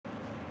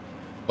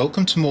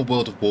Welcome to more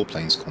World of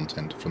Warplanes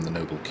content from the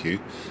Noble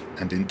Queue,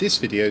 and in this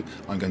video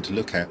I'm going to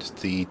look at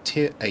the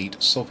Tier 8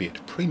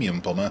 Soviet premium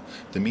bomber,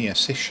 the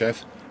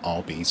Mir-Syshev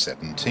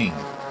RB-17.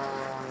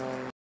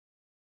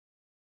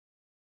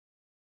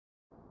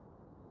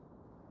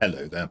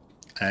 Hello there,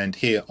 and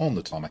here on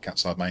the tarmac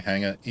outside my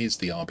hangar is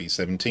the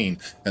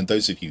RB-17, and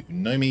those of you who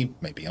know me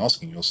may be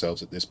asking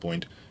yourselves at this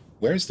point,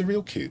 where is the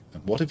real Q,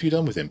 and what have you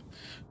done with him?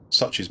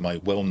 Such is my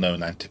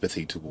well-known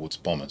antipathy towards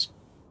bombers.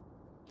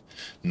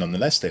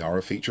 Nonetheless, they are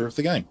a feature of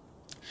the game.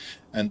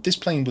 And this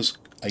plane was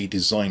a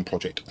design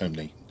project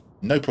only.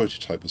 No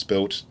prototype was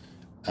built.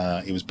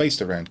 It was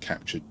based around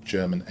captured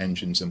German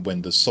engines, and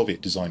when the Soviet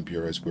design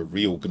bureaus were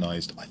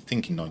reorganized, I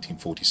think in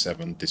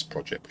 1947, this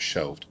project was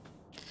shelved.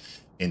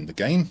 In the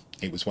game,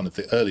 it was one of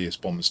the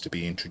earliest bombers to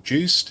be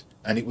introduced,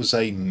 and it was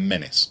a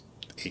menace.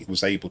 It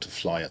was able to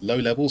fly at low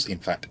levels, in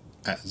fact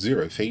at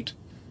 0 feet,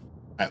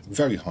 at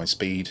very high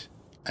speed,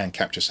 and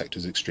capture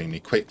sectors extremely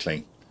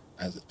quickly.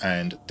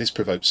 And this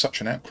provoked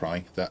such an outcry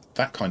that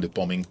that kind of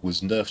bombing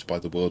was nerfed by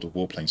the World of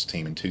Warplanes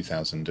team in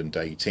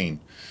 2018.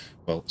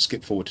 Well,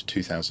 skip forward to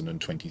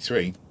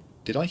 2023.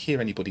 Did I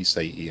hear anybody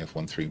say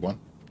EF-131?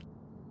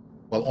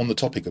 Well, on the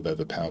topic of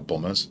overpowered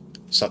bombers,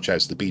 such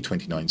as the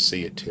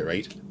B-29C at Tier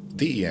 8,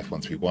 the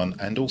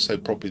EF-131, and also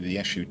probably the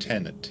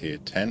Su-10 at Tier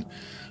 10,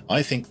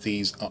 I think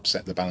these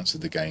upset the balance of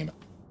the game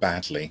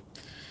badly.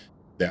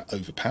 They're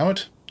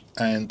overpowered,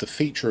 and the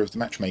feature of the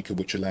matchmaker,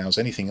 which allows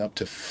anything up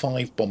to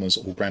 5 bombers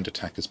or ground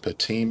attackers per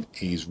team,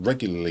 is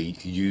regularly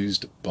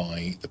used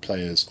by the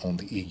players on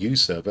the EU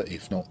server,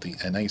 if not the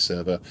NA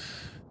server,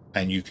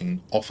 and you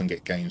can often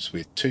get games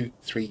with 2,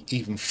 3,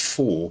 even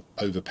 4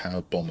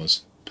 overpowered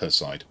bombers per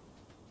side.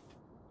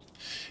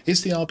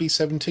 Is the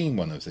RB-17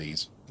 one of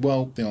these?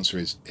 Well, the answer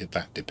is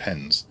that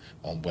depends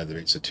on whether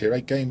it's a Tier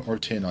 8 game or a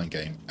Tier 9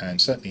 game, and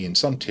certainly in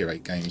some Tier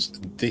 8 games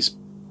this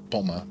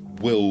bomber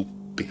will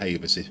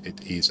behave as if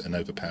it is an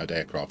overpowered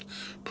aircraft,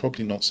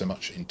 probably not so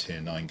much in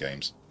Tier 9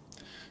 games.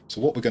 So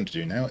what we're going to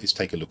do now is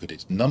take a look at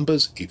its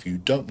numbers. If you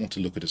don't want to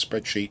look at a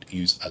spreadsheet,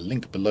 use a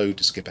link below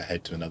to skip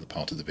ahead to another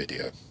part of the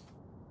video.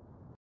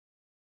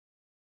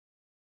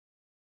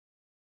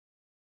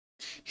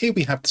 Here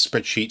we have the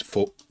spreadsheet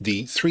for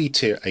the 3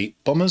 Tier 8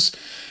 bombers.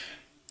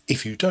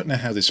 If you don't know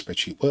how this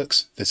spreadsheet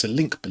works, there's a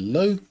link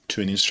below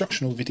to an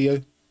instructional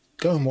video.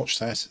 Go and watch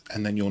that,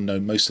 and then you'll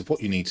know most of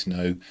what you need to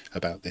know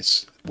about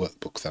this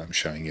workbook that I'm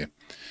showing you.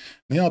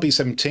 The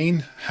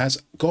RB-17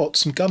 has got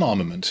some gun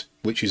armament,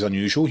 which is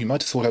unusual. You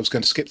might have thought I was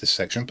going to skip this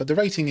section, but the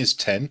rating is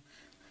 10,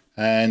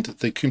 and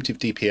the cumulative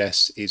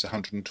DPS is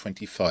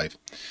 125.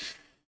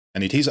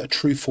 And it is a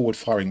true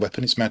forward-firing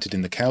weapon. It's mounted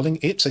in the cowling.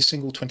 It's a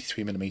single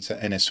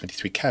 23mm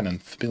NS-23 cannon,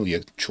 familiar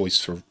choice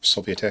for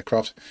Soviet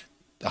aircraft.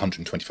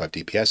 125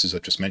 DPS, as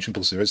I've just mentioned,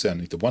 because there is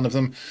only the one of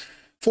them.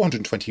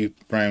 420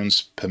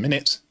 rounds per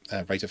minute,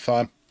 rate of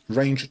fire,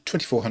 range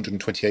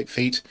 2,428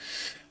 feet,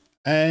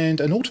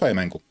 and an auto-aim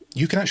angle.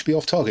 You can actually be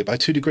off target by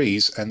 2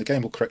 degrees and the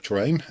game will correct your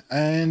aim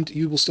and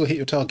you will still hit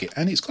your target.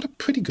 And it's got a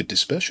pretty good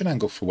dispersion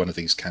angle for one of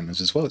these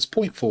cannons as well. It's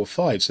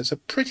 0.45, so it's a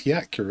pretty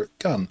accurate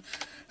gun.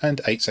 And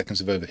 8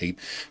 seconds of overheat.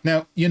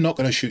 Now, you're not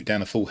going to shoot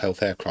down a full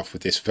health aircraft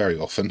with this very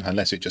often,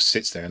 unless it just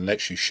sits there and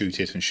lets you shoot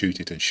it and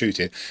shoot it and shoot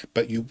it,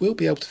 but you will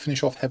be able to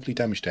finish off heavily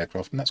damaged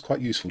aircraft, and that's quite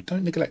useful.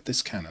 Don't neglect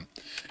this cannon.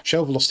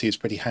 Shell velocity is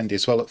pretty handy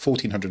as well. At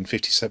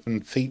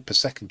 1,457 feet per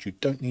second, you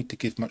don't need to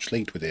give much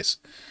lead with this.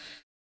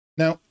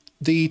 Now,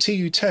 the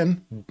Tu-10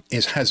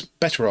 has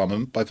better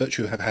armament by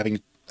virtue of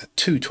having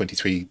 2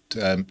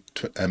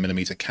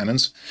 23mm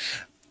cannons,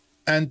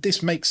 and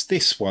this makes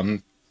this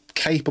one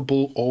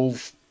capable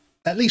of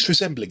at least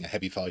resembling a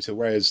heavy fighter,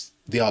 whereas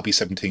the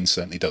RB-17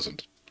 certainly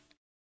doesn't.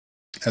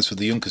 As for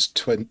the Junkers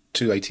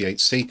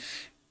 288C,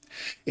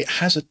 it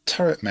has a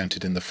turret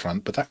mounted in the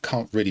front, but that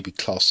can't really be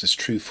classed as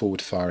true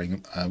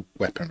forward-firing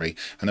weaponry.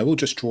 And I will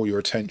just draw your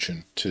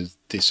attention to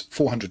this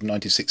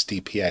 496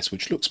 DPS,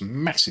 which looks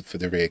massive for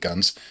the rear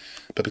guns,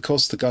 but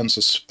because the guns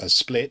are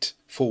split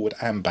forward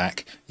and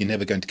back, you're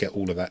never going to get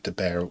all of that to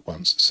bear at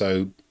once.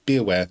 So be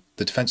aware,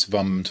 the defensive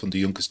armament on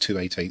the Junkers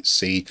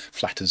 288C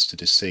flatters to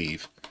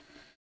deceive.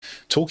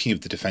 Talking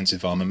of the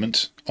defensive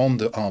armament, on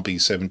the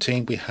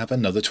RB-17 we have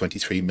another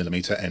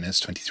 23mm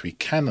NS-23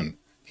 cannon,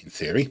 in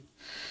theory,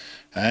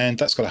 and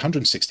that's got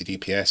 160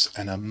 DPS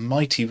and a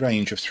mighty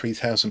range of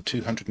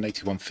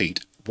 3,281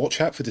 feet.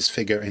 Watch out for this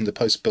figure in the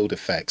post-build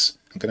effects.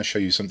 I'm going to show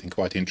you something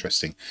quite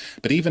interesting.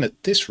 But even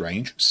at this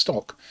range,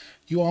 stock,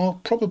 you are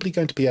probably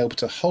going to be able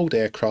to hold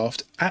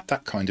aircraft at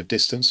that kind of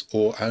distance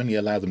or only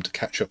allow them to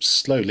catch up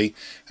slowly,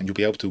 and you'll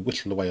be able to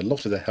whittle away a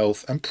lot of their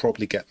health and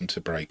probably get them to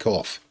break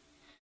off.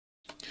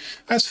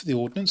 As for the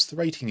ordnance, the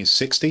rating is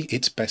 60,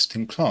 it's best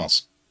in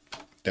class.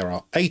 There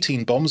are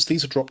 18 bombs,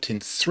 these are dropped in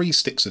 3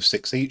 sticks of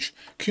 6 each,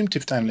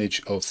 cumulative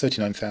damage of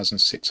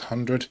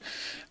 39,600,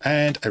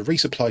 and a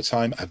resupply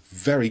time a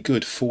very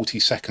good 40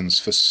 seconds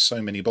for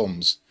so many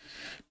bombs.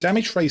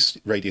 Damage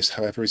radius,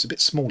 however, is a bit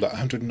smaller,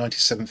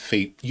 197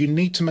 feet. You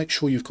need to make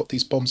sure you've got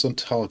these bombs on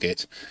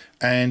target.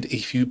 And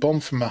if you bomb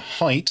from a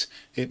height,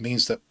 it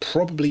means that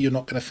probably you're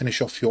not going to finish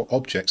off your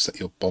objects that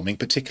you're bombing,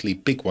 particularly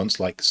big ones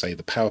like, say,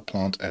 the power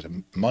plant at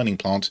a mining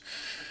plant,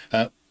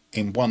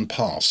 in one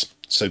pass.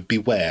 So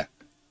beware.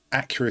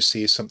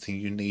 Accuracy is something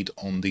you need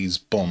on these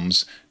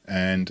bombs,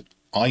 and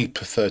I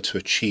prefer to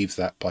achieve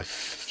that by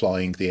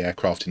flying the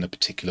aircraft in a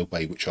particular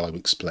way, which I will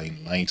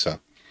explain later.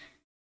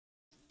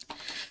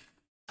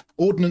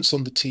 Ordnance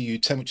on the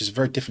Tu-10, which is a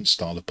very different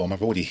style of bomb.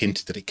 I've already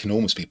hinted that it can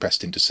almost be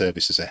pressed into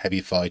service as a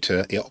heavy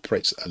fighter. It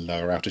operates at a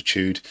lower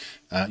altitude.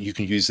 You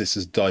can use this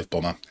as a dive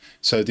bomber.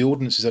 So the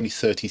ordnance is only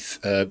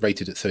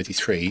rated at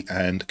 33,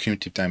 and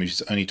cumulative damage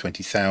is only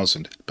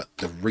 20,000. But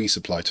the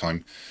resupply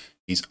time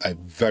is a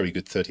very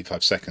good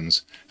 35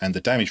 seconds, and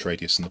the damage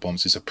radius on the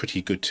bombs is a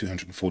pretty good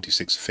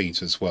 246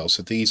 feet as well.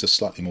 So these are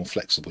slightly more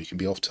flexible. You can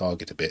be off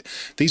target a bit.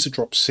 These are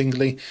dropped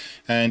singly,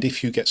 and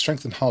if you get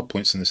strength and hard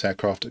points in this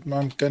aircraft,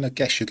 I'm going to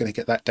guess you're going to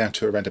get that down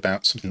to around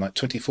about something like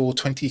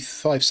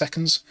 24-25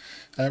 seconds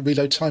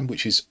reload time,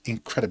 which is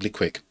incredibly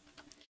quick.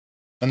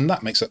 And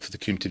that makes up for the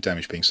cumulative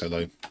damage being so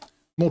low.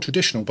 More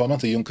traditional bomber,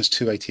 the Junkers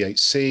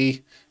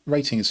 288C,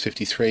 rating is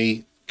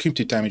 53,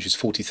 cumulative damage is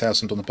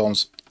 40,000 on the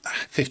bombs,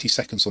 50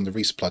 seconds on the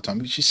resupply time,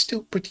 which is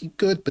still pretty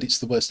good, but it's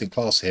the worst in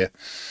class here.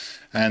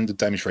 And the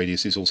damage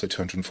radius is also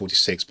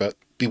 246, but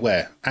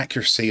beware,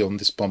 accuracy on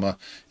this bomber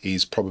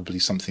is probably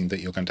something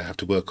that you're going to have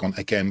to work on,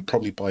 again,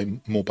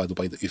 probably more by the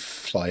way that you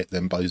fly it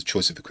than by the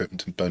choice of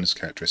equipment and bonus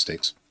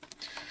characteristics.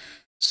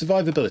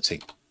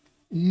 Survivability,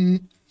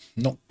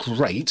 not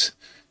great.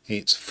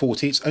 It's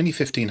 40, it's only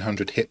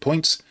 1500 hit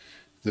points.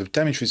 The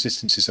damage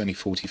resistance is only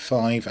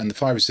 45, and the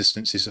fire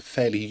resistance is a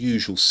fairly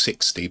usual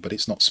 60, but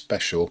it's not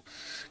special.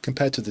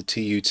 Compared to the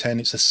Tu-10,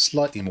 it's a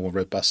slightly more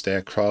robust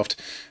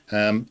aircraft.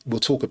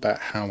 We'll talk about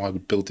how I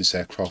would build this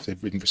aircraft in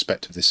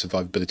respect of this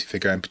survivability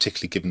figure, and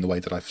particularly given the way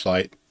that I fly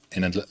it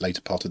in a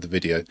later part of the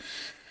video.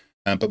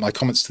 But my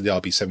comments to the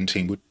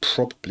RB-17 would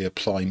probably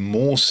apply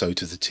more so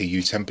to the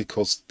Tu-10,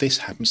 because this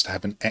happens to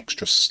have an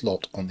extra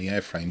slot on the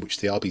airframe, which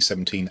the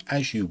RB-17,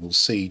 as you will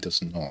see,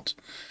 does not.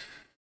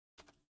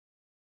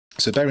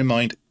 So bear in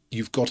mind,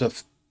 you've got a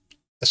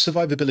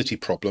survivability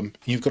problem.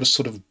 You've got to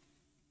sort of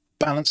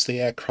balance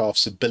the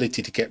aircraft's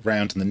ability to get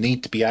round and the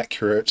need to be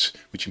accurate,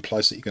 which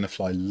implies that you're going to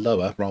fly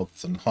lower rather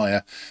than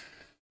higher,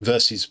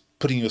 versus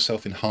putting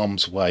yourself in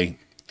harm's way.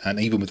 And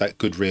even with that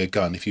good rear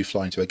gun, if you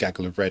fly into a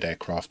gaggle of red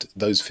aircraft,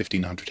 those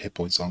 1500 hit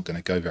points aren't going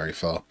to go very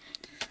far.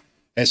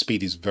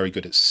 Airspeed is very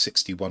good at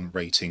 61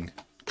 rating.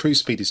 Cruise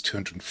speed is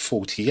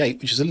 248,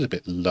 which is a little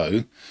bit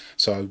low,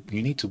 so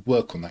you need to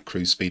work on that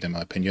cruise speed in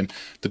my opinion.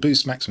 The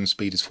boost maximum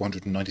speed is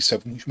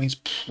 497, which means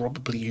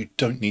probably you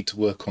don't need to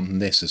work on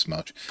this as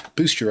much.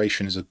 Boost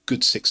duration is a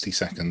good 60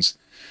 seconds.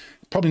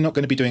 Probably not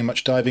going to be doing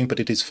much diving, but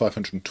it is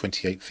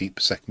 528 feet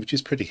per second, which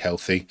is pretty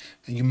healthy,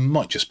 and you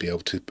might just be able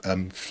to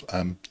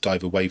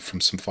dive away from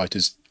some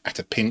fighters at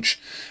a pinch.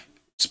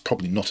 It's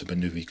probably not a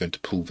manoeuvre you're going to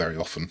pull very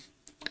often.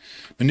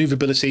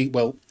 Manoeuvrability,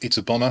 well, it's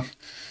a bomber.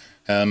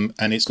 And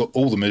it's got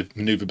all the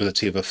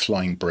manoeuvrability of a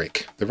flying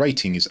brick. The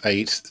rating is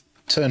 8.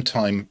 Turn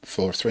time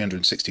for a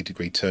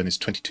 360-degree turn is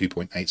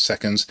 22.8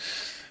 seconds.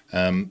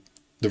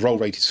 The roll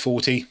rate is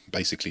 40.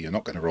 Basically, you're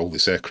not going to roll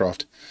this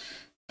aircraft.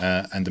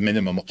 And the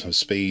minimum optimum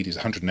speed is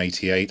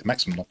 188.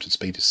 Maximum optimum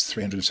speed is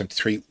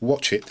 373.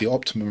 Watch it. The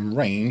optimum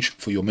range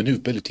for your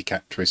manoeuvrability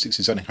characteristics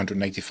is only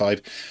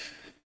 185.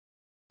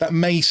 That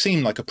may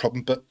seem like a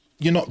problem, but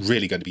you're not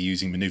really going to be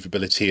using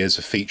manoeuvrability as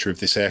a feature of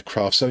this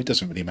aircraft, so it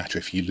doesn't really matter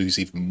if you lose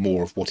even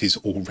more of what is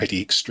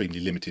already extremely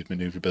limited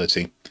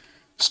manoeuvrability.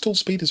 Stall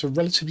speed is a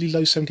relatively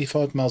low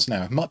 75 miles an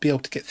hour. Might be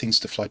able to get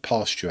things to fly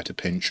past you at a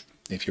pinch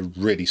if you're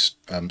really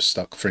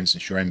stuck. For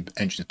instance, your engine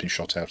has been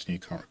shot out and you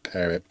can't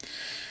repair it.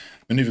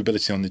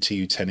 Manoeuvrability on the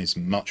Tu-10 is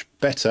much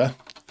better.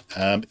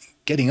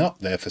 Getting up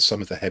there for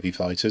some of the heavy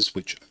fighters,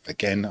 which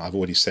again, I've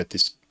already said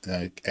this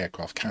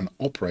aircraft can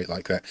operate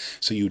like that,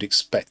 so you would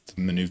expect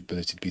the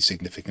manoeuvrability to be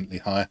significantly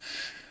higher.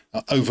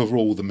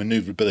 Overall, the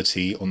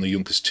manoeuvrability on the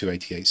Junkers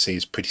 288C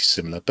is pretty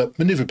similar, but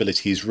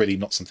manoeuvrability is really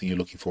not something you're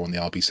looking for on the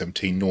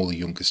RB-17 nor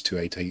the Junkers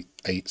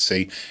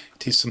 288C.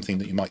 It is something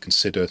that you might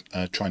consider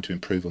trying to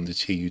improve on the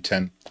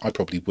Tu-10. I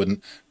probably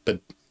wouldn't,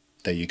 but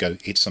there you go.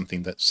 It's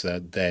something that's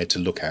there to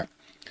look at.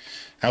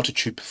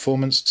 Altitude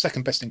performance,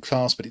 second best in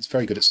class, but it's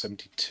very good at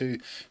 72.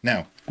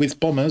 Now,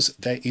 with bombers,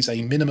 there is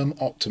a minimum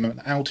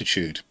optimum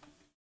altitude.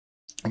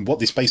 And what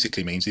this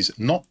basically means is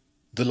not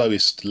the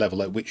lowest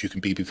level at which you can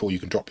be before you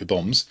can drop your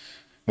bombs,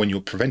 when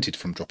you're prevented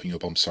from dropping your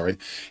bombs, sorry.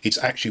 It's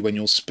actually when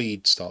your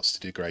speed starts to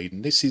degrade.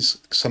 And this is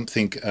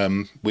something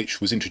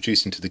which was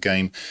introduced into the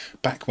game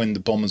back when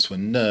the bombers were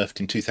nerfed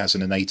in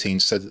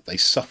 2018, so that they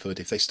suffered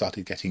if they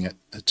started getting at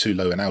too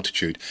low an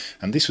altitude.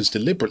 And this was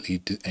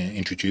deliberately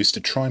introduced to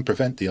try and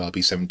prevent the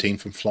RB-17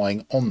 from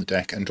flying on the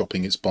deck and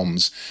dropping its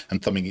bombs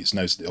and thumbing its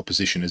nose at the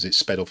opposition as it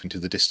sped off into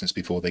the distance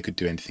before they could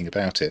do anything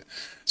about it.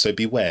 So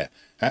beware.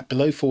 At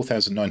below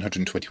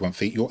 4,921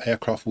 feet, your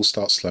aircraft will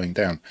start slowing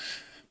down.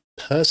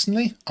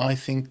 Personally, I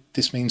think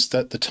this means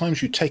that the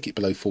times you take it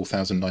below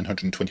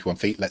 4,921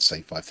 feet, let's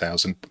say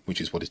 5,000,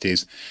 which is what it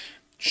is,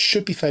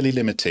 should be fairly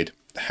limited.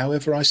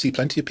 However, I see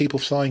plenty of people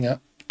flying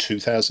up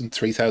 2,000,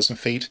 3,000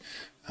 feet.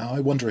 I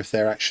wonder if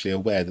they're actually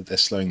aware that they're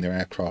slowing their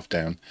aircraft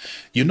down.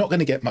 You're not going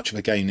to get much of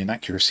a gain in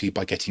accuracy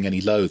by getting any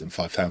lower than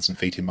 5,000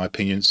 feet, in my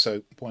opinion,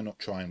 so why not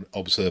try and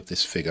observe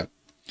this figure?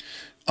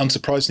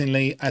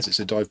 Unsurprisingly, as it's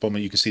a dive bomber,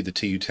 you can see the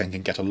Tu-10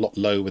 can get a lot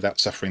low without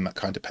suffering that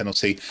kind of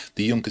penalty.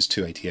 The Junkers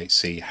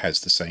 288C has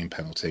the same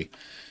penalty.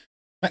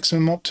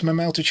 Maximum optimum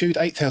altitude,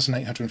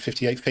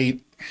 8,858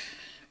 feet.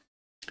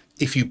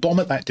 If you bomb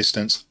at that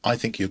distance, I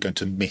think you're going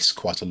to miss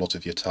quite a lot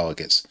of your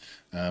targets.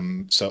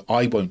 So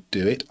I won't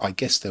do it. I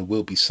guess there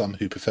will be some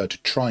who prefer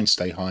to try and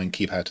stay high and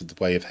keep out of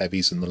the way of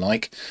heavies and the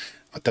like.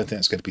 I don't think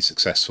that's going to be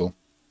successful.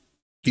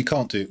 You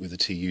can't do it with the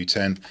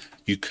Tu-10.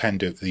 You can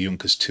do it with the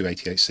Junkers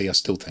 288C. I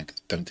still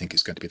don't think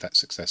it's going to be that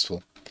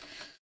successful.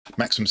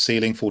 Maximum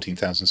ceiling,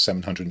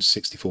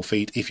 14,764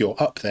 feet. If you're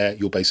up there,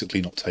 you're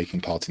basically not taking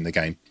part in the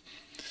game.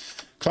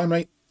 Climb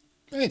rate,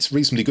 it's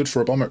reasonably good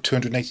for a bomber at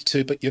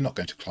 282, but you're not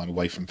going to climb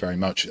away from very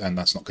much, and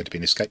that's not going to be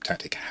an escape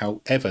tactic.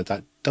 However,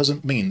 that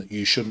doesn't mean that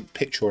you shouldn't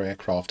pitch your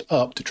aircraft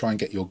up to try and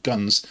get your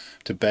guns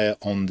to bear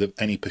on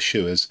any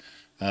pursuers.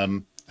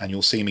 And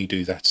you'll see me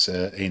do that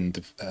in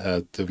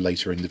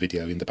later in the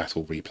video in the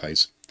battle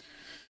replays.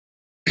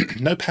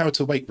 No power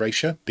to weight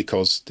ratio,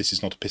 because this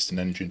is not a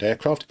piston-engined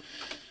aircraft.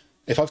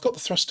 If I've got the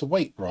thrust to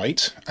weight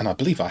right, and I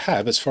believe I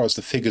have, as far as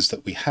the figures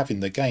that we have in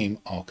the game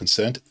are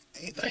concerned,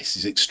 this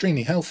is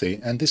extremely healthy,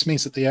 and this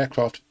means that the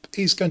aircraft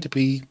is going to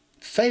be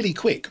fairly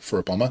quick for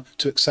a bomber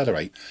to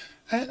accelerate.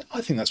 And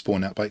I think that's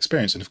borne out by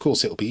experience, and of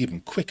course it'll be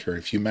even quicker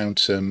if you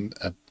mount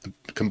a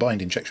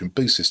combined injection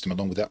boost system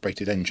along with the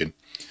uprated engine.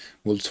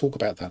 We'll talk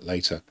about that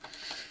later.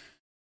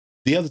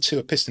 The other two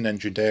are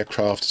piston-engined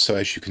aircraft, so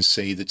as you can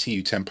see, the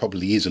Tu-10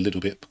 probably is a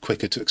little bit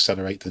quicker to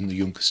accelerate than the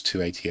Junkers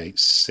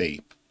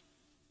 288C.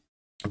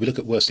 If we look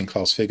at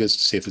worst-in-class figures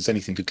to see if there's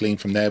anything to glean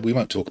from there, we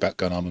won't talk about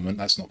gun armament,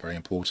 that's not very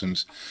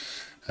important.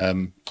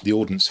 The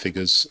ordnance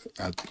figures,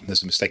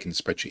 there's a mistake in the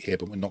spreadsheet here,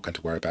 but we're not going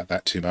to worry about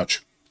that too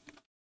much.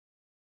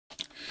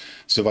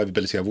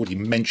 Survivability, I've already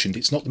mentioned,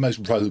 it's not the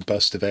most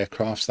robust of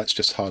aircrafts, that's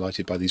just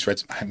highlighted by these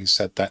reds. Having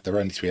said that, there are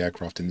only 3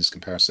 aircraft in this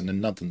comparison, and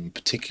none of them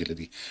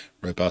particularly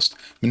robust.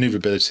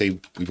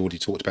 Manoeuvrability, we've already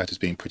talked about as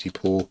being pretty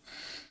poor,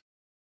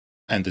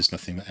 and there's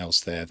nothing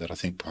else there that I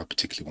think I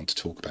particularly want to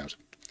talk about.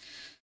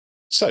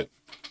 So,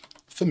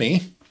 for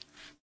me,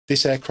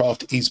 this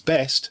aircraft is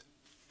best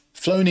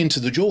flown into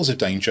the jaws of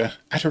danger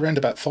at around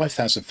about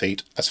 5,000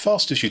 feet, as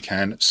fast as you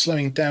can,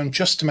 slowing down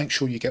just to make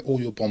sure you get all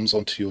your bombs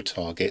onto your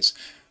targets,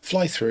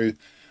 fly through,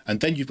 and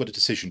then you've got a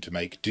decision to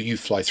make. Do you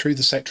fly through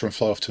the sector and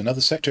fly off to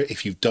another sector?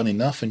 If you've done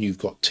enough and you've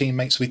got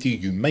teammates with you,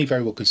 you may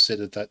very well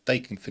consider that they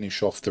can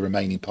finish off the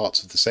remaining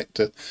parts of the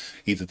sector,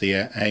 either the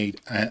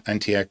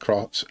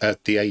anti-aircraft,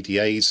 the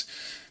ADAs,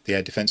 the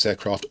air defence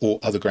aircraft, or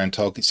other ground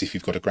targets. If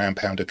you've got a ground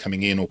pounder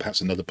coming in, or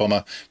perhaps another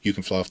bomber, you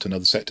can fly off to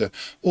another sector,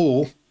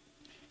 or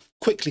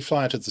quickly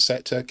fly out of the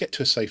sector, get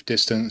to a safe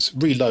distance,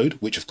 reload,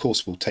 which of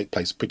course will take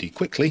place pretty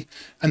quickly,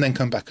 and then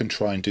come back and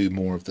try and do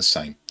more of the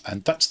same.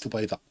 And that's the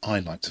way that I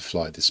like to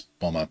fly this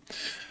bomber.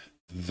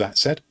 That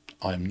said,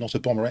 I'm not a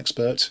bomber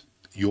expert.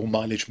 Your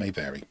mileage may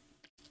vary.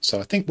 So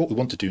I think what we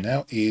want to do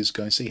now is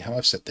go and see how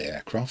I've set the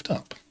aircraft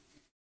up.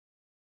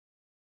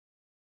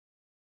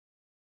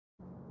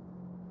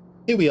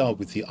 Here we are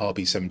with the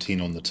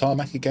RB-17 on the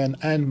tarmac again,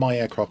 and my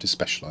aircraft is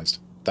specialised.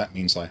 That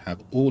means I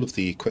have all of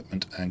the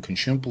equipment and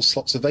consumable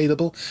slots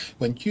available.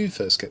 When you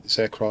first get this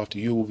aircraft,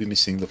 you will be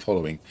missing the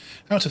following.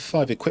 Out of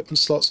 5 equipment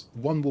slots,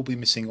 1 will be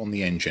missing on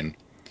the engine.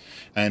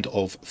 And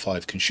of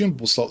 5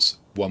 consumable slots,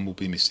 1 will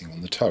be missing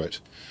on the turret.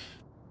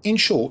 In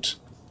short,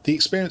 the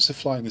experience of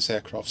flying this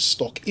aircraft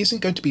stock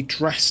isn't going to be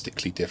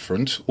drastically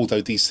different,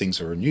 although these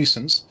things are a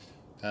nuisance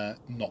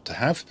not to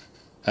have,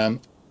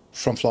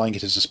 from flying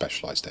it as a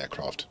specialised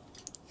aircraft.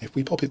 If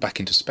we pop it back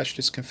into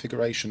specialist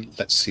configuration,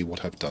 let's see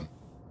what I've done.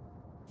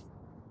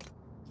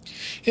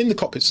 In the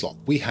cockpit slot,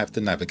 we have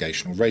the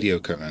navigational radio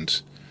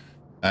equipment,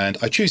 and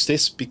I choose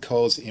this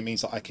because it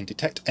means that I can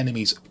detect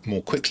enemies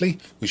more quickly,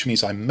 which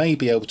means I may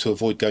be able to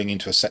avoid going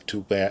into a sector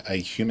where a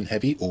human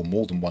heavy or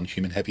more than one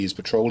human heavy is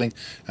patrolling,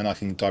 and I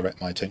can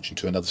direct my attention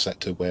to another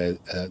sector where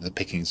the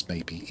pickings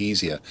may be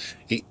easier.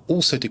 It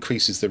also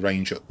decreases the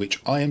range at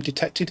which I am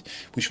detected,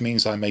 which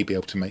means I may be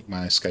able to make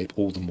my escape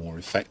all the more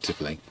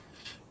effectively.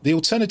 The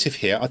alternative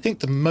here, I think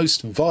the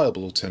most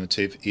viable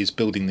alternative, is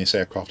building this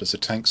aircraft as a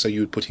tank, so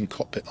you would put in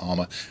cockpit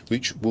armour,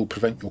 which will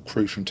prevent your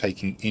crew from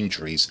taking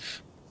injuries.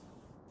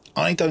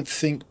 I don't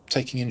think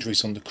taking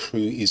injuries on the crew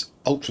is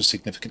ultra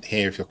significant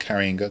here if you're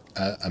carrying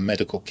a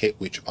medical kit,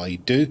 which I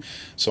do,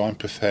 so I'm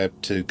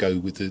prepared to go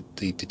with the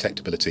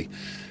detectability,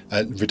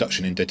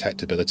 reduction in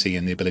detectability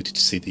and the ability to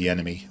see the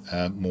enemy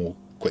more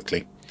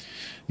quickly.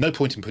 No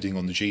point in putting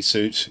on the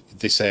G-suit.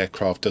 This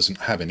aircraft doesn't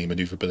have any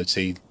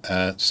manoeuvrability,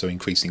 so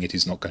increasing it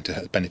is not going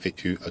to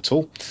benefit you at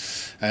all.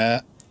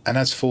 And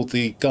as for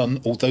the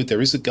gun, although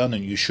there is a gun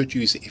and you should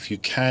use it if you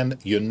can,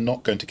 you're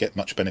not going to get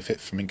much benefit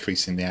from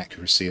increasing the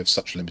accuracy of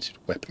such limited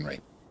weaponry.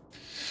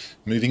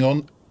 Moving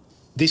on,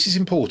 this is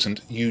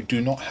important, you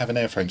do not have an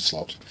airframe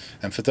slot.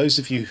 And for those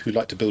of you who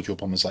like to build your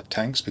bombers like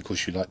tanks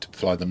because you like to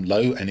fly them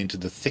low and into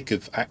the thick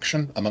of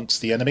action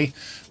amongst the enemy,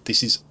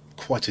 this is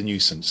quite a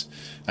nuisance.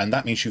 And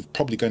that means you're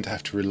probably going to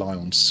have to rely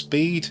on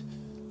speed,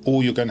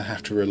 or you're going to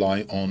have to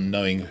rely on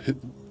knowing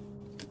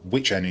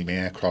which enemy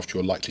aircraft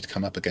you're likely to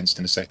come up against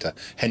in a sector.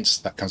 Hence,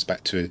 that comes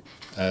back to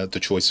the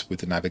choice with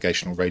the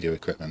navigational radio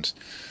equipment.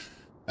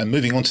 And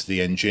moving on to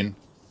the engine,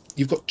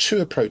 you've got two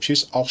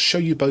approaches. I'll show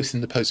you both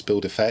in the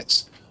post-build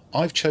effects.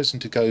 I've chosen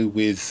to go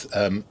with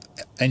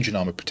engine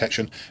armour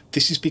protection.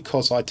 This is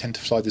because I tend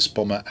to fly this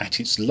bomber at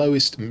its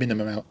lowest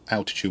minimum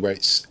altitude where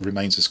it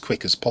remains as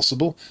quick as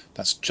possible.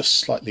 That's just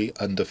slightly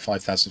under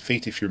 5,000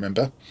 feet if you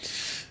remember.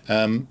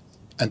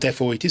 And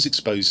therefore it is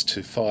exposed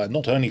to fire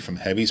not only from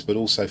heavies but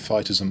also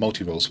fighters and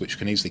multi-rolls, which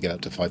can easily get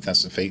up to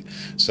 5,000 feet.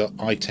 So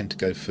I tend to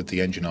go for the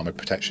engine armour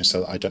protection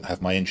so that I don't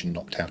have my engine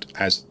knocked out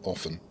as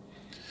often.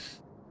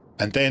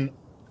 And then,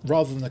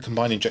 rather than the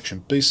combined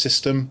injection boost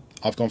system,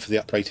 I've gone for the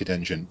uprated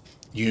engine.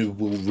 You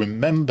will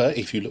remember,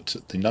 if you looked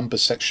at the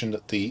numbers section,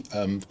 that the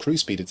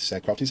cruise speed of this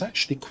aircraft is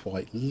actually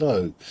quite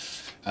low.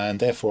 And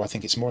therefore I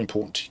think it's more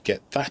important to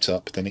get that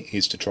up than it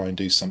is to try and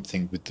do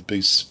something with the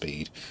boost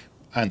speed.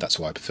 And that's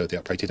why I prefer the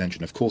uprated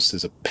engine. Of course,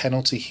 there's a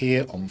penalty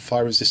here on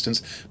fire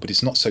resistance, but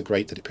it's not so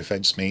great that it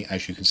prevents me,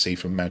 as you can see,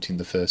 from mounting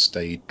the first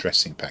aid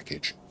dressing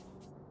package.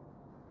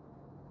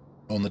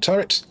 On the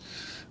turret,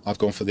 I've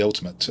gone for the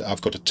ultimate. I've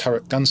got a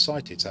turret gun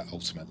sight, it's at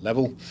ultimate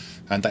level,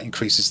 and that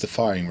increases the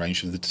firing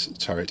range of the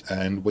turret.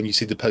 And when you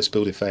see the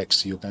post-build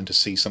effects, you're going to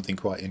see something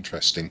quite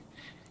interesting.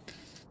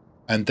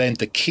 And then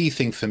the key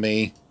thing for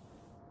me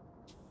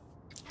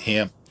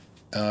here,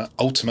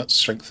 ultimate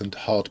strengthened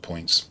hard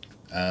points.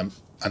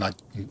 And I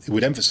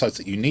would emphasise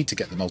that you need to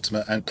get them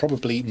ultimate and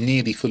probably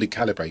nearly fully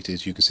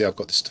calibrated. You can see I've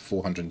got this to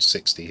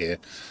 460 here.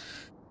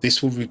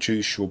 This will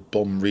reduce your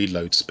bomb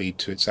reload speed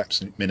to its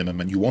absolute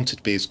minimum, and you want it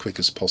to be as quick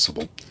as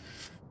possible.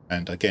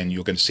 And again,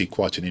 you're going to see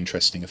quite an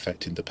interesting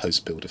effect in the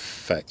post-build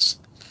effects.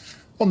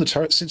 On the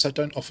turret, since I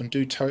don't often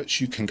do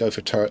turrets, you can go for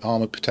turret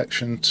armour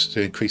protection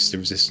to increase the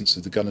resistance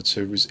of the gunner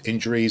to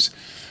injuries,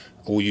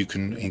 or you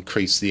can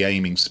increase the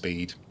aiming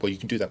speed. Well, you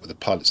can do that with the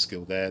pilot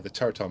skill there. The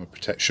turret armour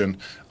protection,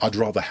 I'd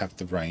rather have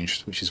the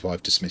range, which is why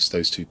I've dismissed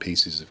those two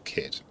pieces of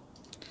kit.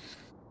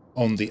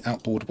 On the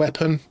outboard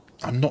weapon,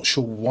 I'm not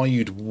sure why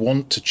you'd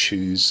want to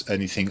choose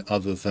anything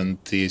other than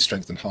the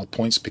strength and hard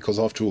points, because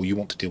after all you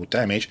want to deal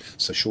damage,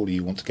 so surely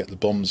you want to get the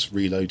bombs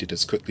reloaded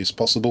as quickly as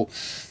possible.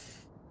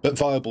 But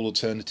viable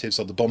alternatives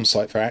are the bomb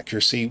sight for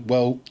accuracy.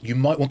 Well, you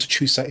might want to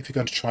choose that if you're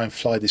going to try and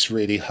fly this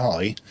really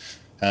high.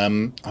 I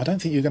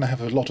don't think you're going to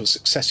have a lot of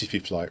success if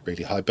you fly it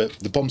really high, but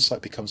the bomb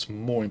sight becomes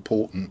more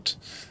important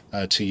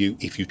to you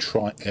if you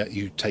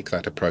take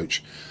that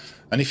approach.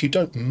 And if you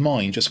don't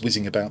mind just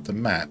whizzing about the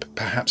map,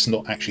 perhaps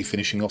not actually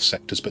finishing off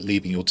sectors but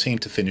leaving your team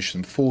to finish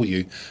them for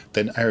you,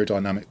 then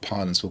aerodynamic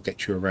pylons will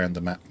get you around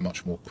the map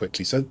much more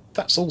quickly. So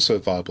that's also a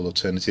viable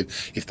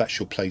alternative if that's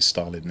your play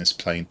style in this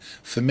plane.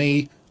 For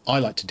me, I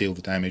like to deal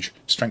the damage.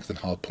 Strength and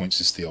hard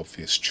points is the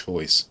obvious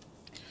choice.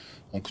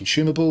 On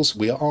consumables,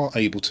 we are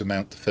able to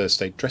mount the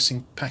first aid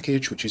dressing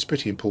package, which is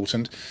pretty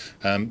important.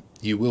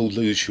 You will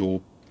lose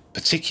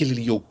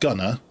particularly your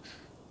gunner,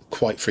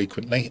 quite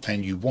frequently,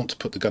 and you want to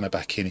put the gunner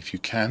back in if you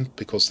can,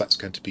 because that's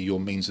going to be your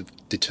means of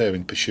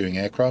deterring pursuing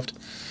aircraft.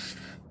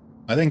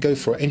 I then go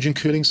for engine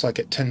cooling, so I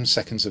get 10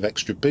 seconds of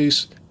extra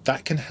boost.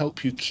 That can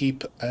help you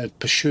keep a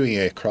pursuing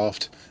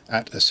aircraft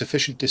at a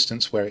sufficient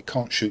distance where it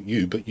can't shoot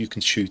you, but you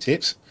can shoot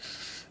it.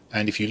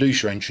 And if you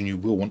lose your engine, you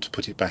will want to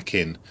put it back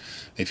in.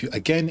 If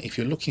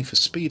you're looking for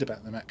speed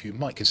about the map, you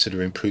might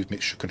consider improved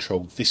mixture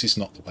control. This is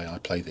not the way I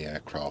play the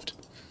aircraft.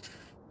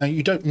 Now,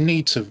 you don't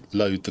need to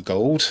load the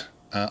gold.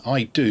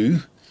 I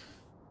do.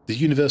 The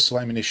universal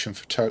ammunition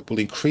for turret will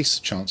increase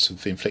the chance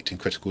of inflicting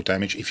critical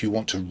damage. If you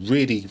want to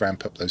really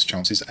ramp up those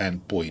chances,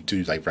 and boy,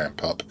 do they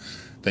ramp up,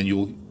 then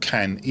you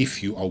can,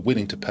 if you are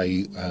willing to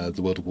pay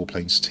the World of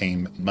Warplanes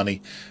team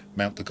money,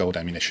 mount the gold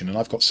ammunition. And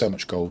I've got so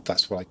much gold,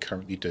 that's what I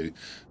currently do.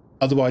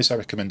 Otherwise, I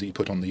recommend that you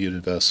put on the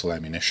universal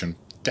ammunition.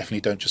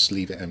 Definitely don't just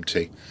leave it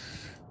empty.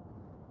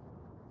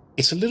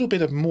 It's a little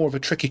bit more of a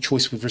tricky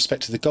choice with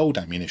respect to the gold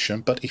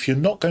ammunition, but if you're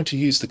not going to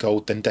use the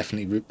gold, then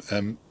definitely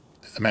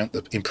mount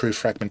the improved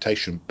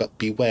fragmentation. But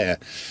beware,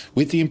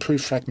 with the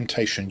improved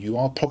fragmentation, you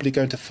are probably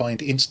going to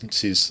find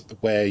instances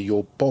where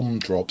your bomb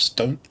drops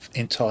don't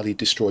entirely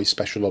destroy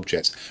special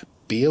objects.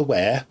 Be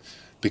aware,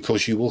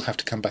 because you will have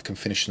to come back and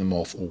finish them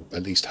off, or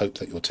at least hope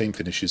that your team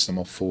finishes them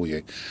off for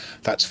you.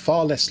 That's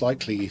far less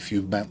likely if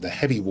you mount the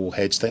heavy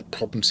warheads. That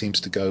problem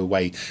seems to go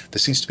away. There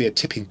seems to be a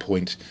tipping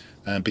point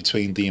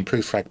between the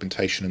improved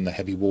fragmentation and the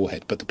heavy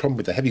warhead. But the problem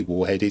with the heavy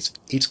warhead is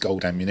it's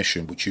gold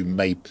ammunition, which you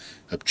may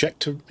object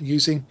to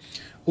using,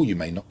 or you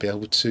may not be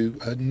able to,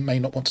 may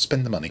not want to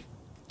spend the money.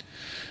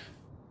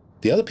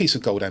 The other piece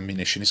of gold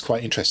ammunition is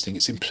quite interesting.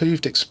 It's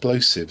improved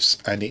explosives,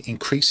 and it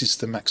increases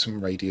the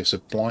maximum radius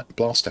of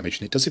blast damage,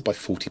 and it does it by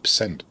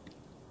 40%.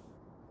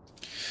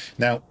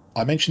 Now,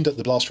 I mentioned that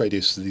the blast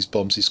radius of these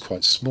bombs is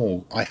quite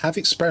small. I have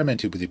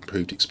experimented with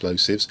improved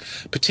explosives,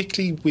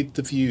 particularly with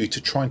the view to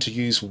trying to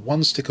use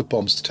one stick of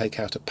bombs to take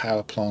out a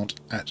power plant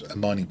at a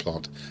mining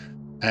plant.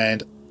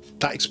 And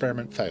that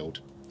experiment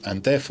failed.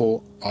 And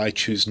therefore, I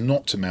choose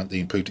not to mount the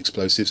improved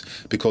explosives,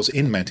 because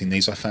in mounting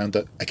these, I found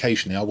that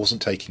occasionally I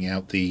wasn't taking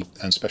out the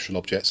special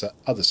objects at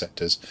other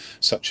sectors,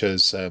 such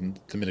as the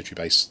military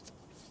base,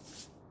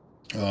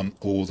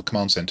 or the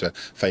command centre,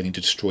 failing to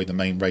destroy the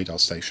main radar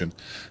station.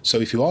 So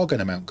if you are going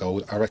to mount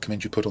gold, I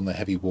recommend you put on the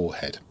heavy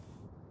warhead.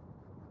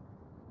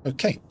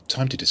 Okay,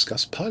 time to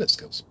discuss pilot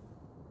skills.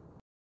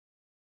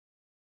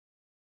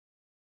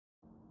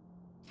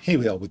 Here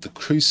we are with the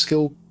cruise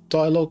skill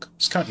dialog.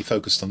 It's currently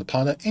focused on the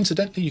pilot.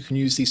 Incidentally, you can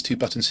use these two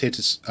buttons here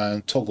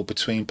to toggle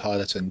between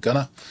pilot and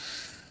gunner.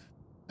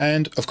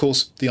 And of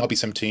course, the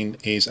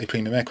RB-17 is a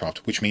premium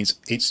aircraft, which means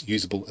it's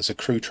usable as a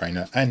crew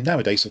trainer. And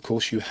nowadays, of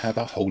course, you have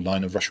a whole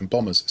line of Russian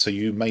bombers, so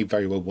you may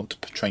very well want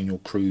to train your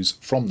crews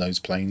from those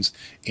planes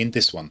in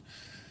this one.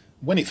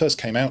 When it first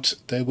came out,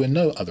 there were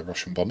no other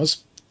Russian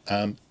bombers,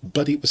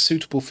 but it was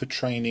suitable for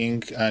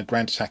training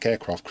ground attack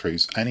aircraft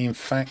crews. And in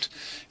fact,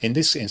 in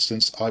this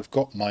instance, I've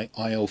got my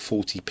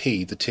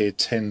IL-40P, the Tier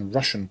 10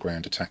 Russian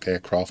ground attack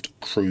aircraft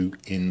crew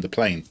in the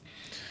plane.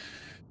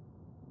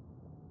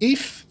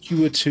 If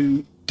you were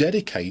to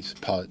dedicate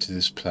pilot to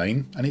this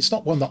plane, and it's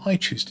not one that I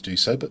choose to do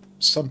so, but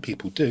some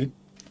people do,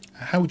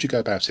 how would you go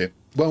about it?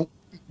 Well,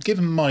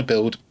 given my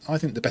build, I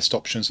think the best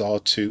options are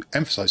to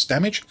emphasize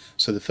damage.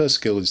 So the first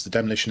skill is the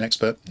demolition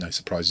expert, no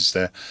surprises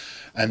there.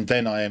 And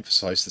then I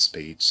emphasize the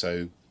speed.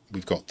 So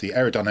we've got the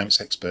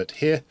aerodynamics expert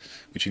here,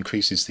 which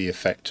increases the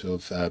effect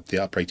of the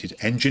uprated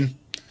engine.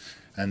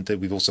 And then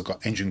we've also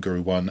got Engine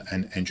Guru 1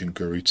 and Engine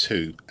Guru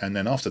 2. And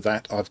then after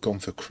that, I've gone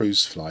for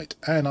cruise flight.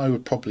 And I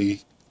would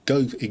probably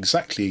go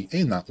exactly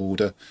in that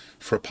order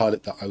for a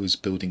pilot that I was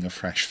building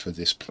afresh for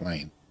this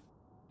plane.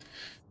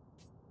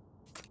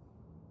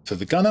 For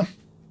the gunner,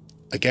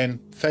 again,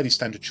 fairly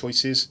standard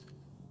choices.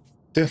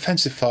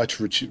 Defensive fire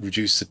to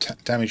reduce the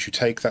damage you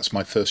take, that's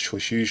my first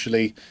choice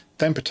usually.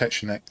 Then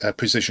protection,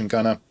 precision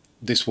gunner.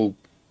 This will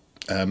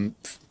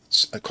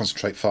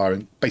concentrate fire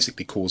and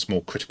basically cause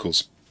more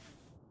criticals,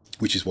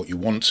 which is what you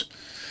want.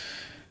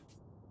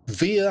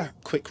 Via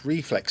quick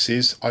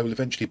reflexes, I will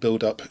eventually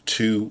build up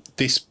to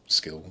this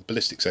skill,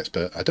 ballistics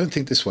expert. I don't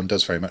think this one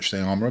does very much to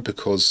the armourer,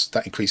 because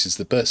that increases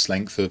the burst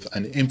length of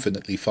an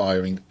infinitely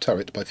firing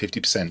turret by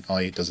 50%,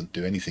 i.e. it doesn't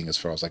do anything as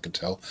far as I can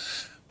tell.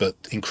 But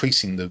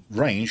increasing the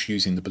range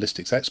using the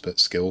ballistics expert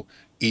skill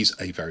is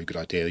a very good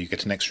idea. You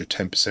get an extra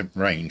 10%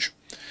 range.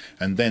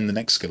 And then the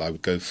next skill I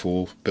would go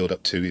for, build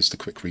up to, is the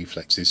quick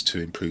reflexes to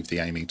improve the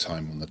aiming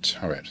time on the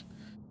turret.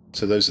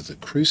 So those are the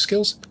cruise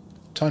skills.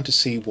 Time to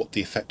see what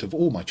the effect of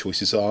all my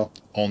choices are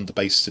on the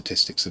base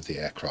statistics of the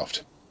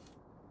aircraft.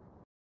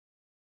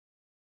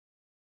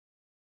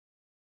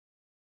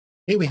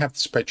 Here we have the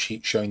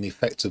spreadsheet showing the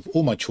effects of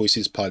all my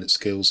choices, pilot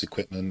skills,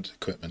 equipment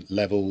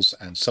levels,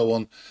 and so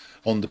on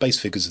the base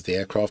figures of the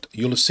aircraft.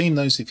 You'll have seen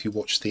those if you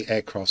watch the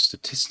aircraft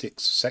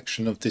statistics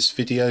section of this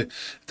video.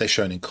 They're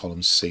shown in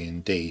columns C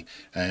and D,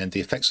 and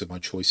the effects of my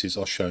choices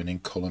are shown in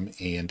column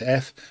E and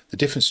F. The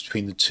difference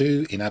between the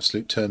two in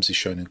absolute terms is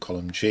shown in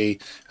column G,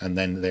 and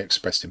then they're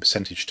expressed in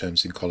percentage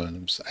terms in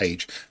columns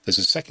H. There's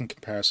a second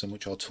comparison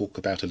which I'll talk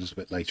about a little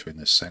bit later in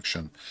this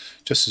section.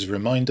 Just as a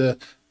reminder,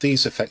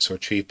 these effects are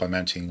achieved by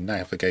mounting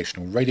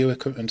navigational radio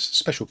equipment,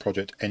 special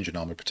project engine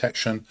armour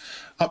protection,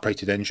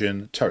 uprated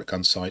engine, turret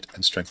gun sight,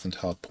 and strengthened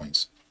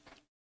hardpoints.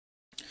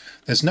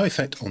 There's no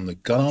effect on the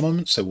gun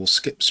armament, so we'll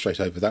skip straight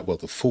over that, well,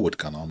 the forward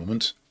gun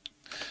armament.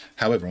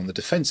 However, on the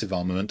defensive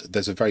armament,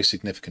 there's a very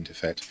significant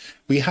effect.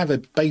 We have a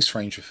base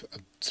range of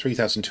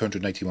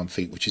 3,281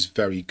 feet, which is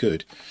very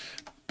good.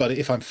 But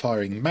if I'm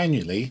firing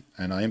manually,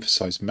 and I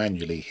emphasise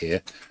manually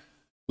here,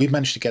 we've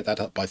managed to get that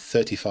up by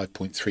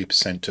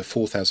 35.3% to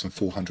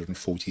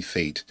 4,440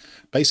 feet.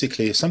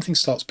 Basically, if something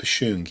starts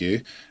pursuing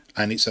you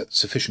and it's at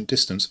sufficient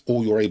distance,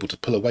 or you're able to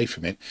pull away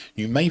from it,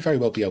 you may very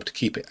well be able to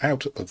keep it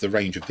out of the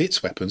range of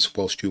its weapons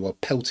whilst you are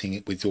pelting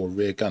it with your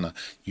rear gunner.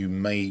 You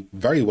may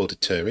very well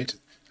deter it,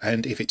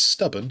 and if it's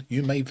stubborn,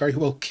 you may very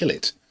well kill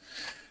it.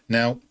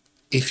 Now,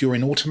 if you're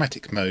in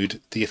automatic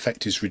mode, the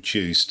effect is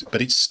reduced,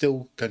 but it's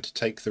still going to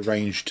take the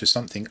range to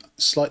something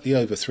slightly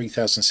over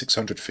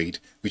 3,600 feet,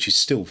 which is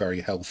still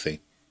very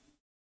healthy.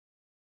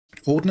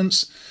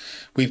 Ordnance,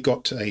 we've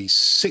got a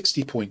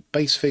 60-point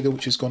base figure,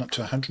 which has gone up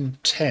to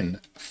 110,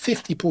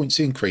 50 points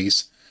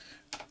increase,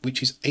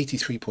 which is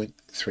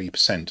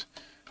 83.3%.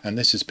 And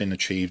this has been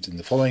achieved in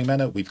the following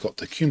manner. We've got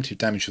the cumulative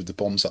damage of the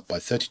bombs up by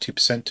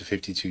 32% to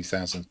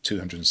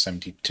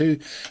 52,272.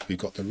 We've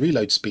got the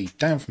reload speed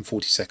down from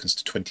 40 seconds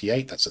to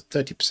 28. That's a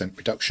 30%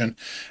 reduction.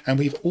 And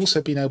we've also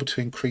been able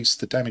to increase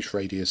the damage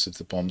radius of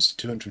the bombs to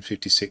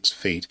 256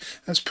 feet.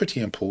 That's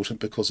pretty important,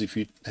 because if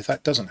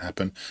that doesn't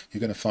happen,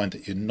 you're going to find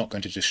that you're not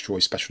going to destroy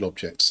special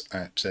objects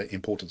at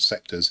important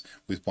sectors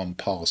with one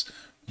pass.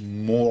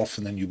 more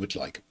often than you would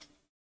like.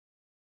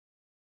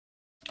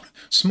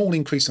 Small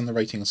increase on the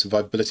rating on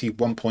survivability,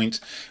 1 point.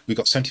 We've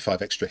got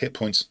 75 extra hit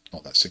points,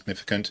 not that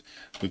significant.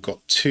 We've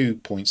got 2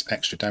 points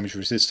extra damage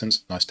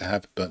resistance, nice to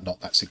have, but not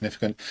that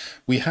significant.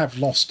 We have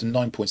lost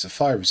 9 points of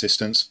fire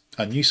resistance,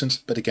 a nuisance,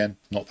 but again,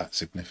 not that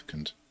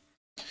significant.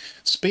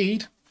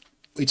 Speed,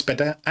 it's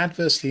been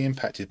adversely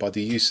impacted by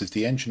the use of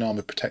the engine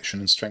armour protection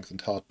and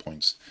strengthened hard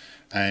points,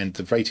 and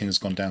the rating has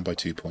gone down by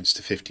 2 points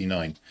to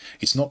 59.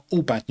 It's not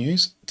all bad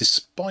news.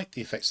 Despite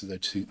the effects of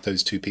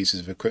those two pieces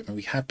of equipment,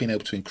 we have been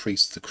able to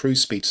increase the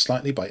cruise speed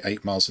slightly by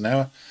 8 miles an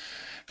hour.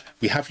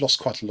 We have lost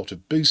quite a lot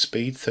of boost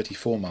speed,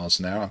 34 miles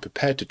an hour. I'm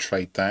prepared to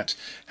trade that.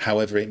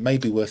 However, it may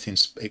be worth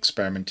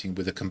experimenting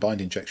with a combined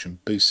injection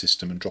boost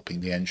system and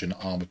dropping the engine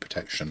armour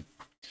protection.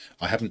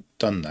 I haven't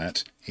done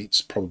that.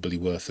 It's probably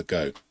worth a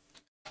go.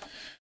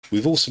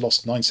 We've also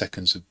lost 9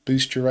 seconds of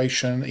boost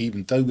duration.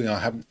 Even though we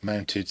haven't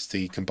mounted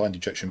the combined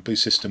injection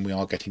boost system, we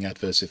are getting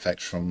adverse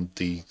effects from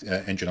the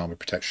engine armour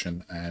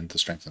protection and the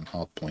strength and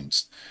hard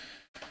points.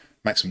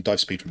 Maximum dive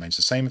speed remains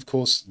the same, of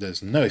course.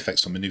 There's no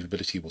effects on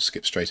manoeuvrability. We'll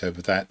skip straight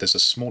over that. There's a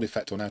small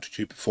effect on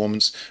altitude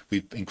performance.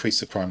 We've increased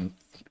the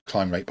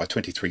climb rate by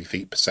 23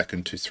 feet per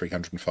second to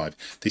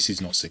 305. This is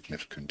not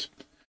significant.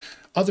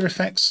 Other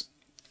effects,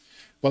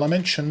 well, I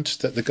mentioned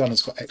that the gun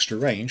has got extra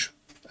range,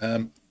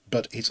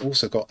 but it's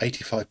also got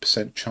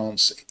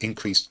 85%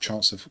 increased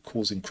chance of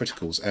causing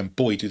criticals, and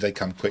boy do they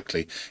come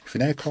quickly. If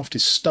an aircraft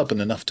is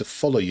stubborn enough to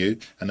follow you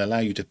and allow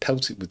you to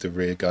pelt it with the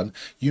rear gun,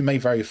 you may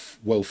very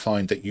well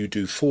find that you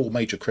do 4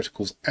 major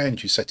criticals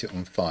and you set it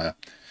on fire.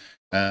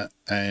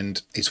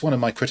 And it's one of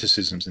my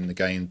criticisms in the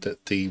game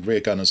that the rear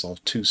gunners are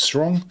too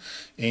strong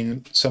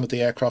in some of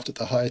the aircraft at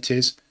the higher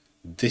tiers.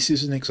 This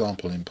is an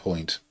example in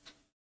point.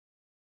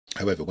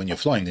 However, when you're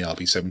flying the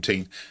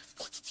RB-17,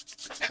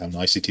 how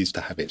nice it is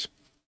to have it.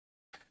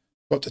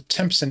 Got a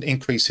 10%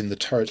 increase in the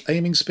turret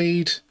aiming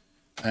speed,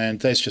 and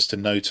there's just a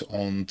note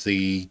on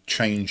the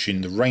change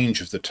in the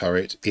range of the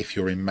turret if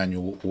you're in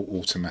manual or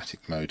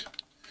automatic mode.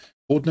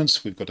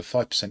 Ordnance, we've got a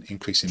 5%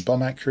 increase in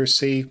bomb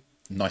accuracy,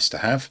 nice to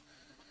have.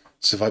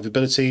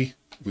 Survivability,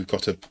 we've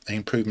got an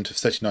improvement of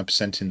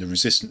 39% in the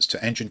resistance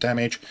to engine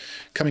damage,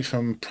 coming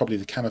from probably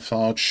the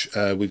camouflage,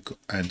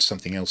 and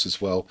something else as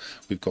well.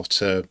 We've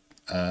got a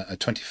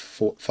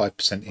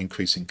 25%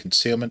 increase in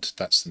concealment.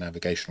 That's the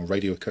navigational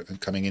radio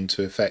coming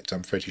into effect,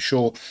 I'm pretty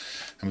sure.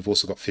 And we've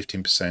also got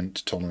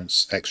 15%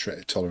 tolerance,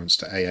 extra tolerance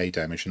to AA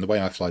damage. And the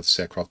way I fly this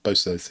aircraft,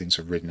 both of those things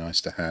are really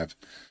nice to have.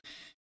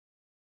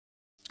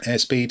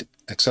 Airspeed,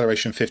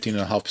 acceleration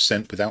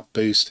 15.5% without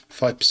boost,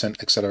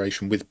 5%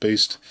 acceleration with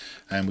boost,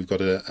 and we've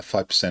got a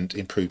 5%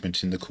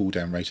 improvement in the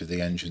cooldown rate of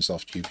the engines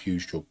after you've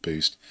used your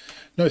boost.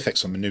 No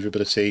effects on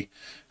manoeuvrability.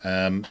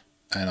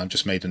 And I've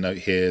just made a note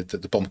here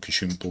that the bomb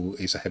consumable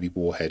is a heavy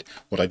warhead.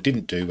 What I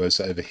didn't do was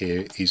over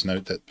here is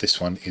note that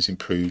this one is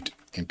improved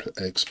in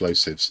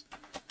explosives.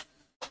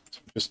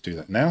 So just do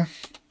that now.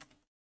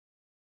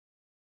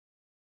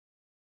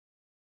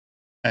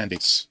 And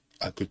it's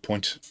a good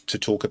point to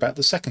talk about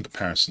the second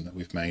comparison that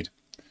we've made.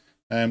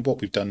 And what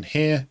we've done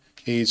here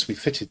is we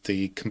fitted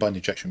the combined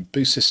injection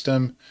boost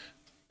system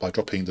by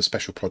dropping the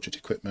special project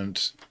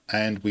equipment,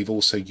 and we've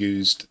also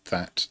used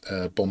that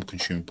bomb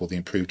consumable, the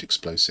improved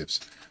explosives.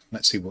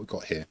 Let's see what we've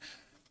got here.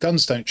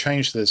 Guns don't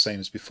change, they're the same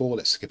as before.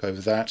 Let's skip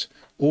over that.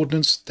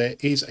 Ordnance, there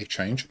is a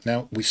change.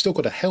 Now, we've still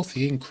got a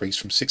healthy increase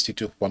from 60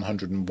 to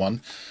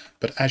 101,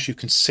 but as you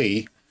can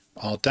see,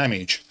 our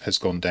damage has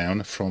gone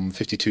down from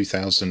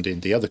 52,000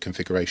 in the other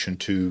configuration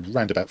to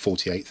around about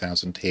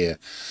 48,000 here.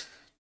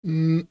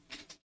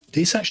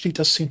 This actually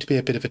does seem to be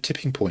a bit of a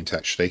tipping point,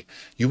 actually.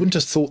 You wouldn't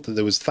have thought that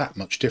there was that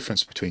much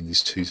difference between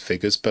these two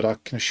figures, but I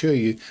can assure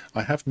you,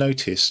 I have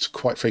noticed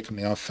quite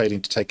frequently I'm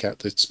failing to take out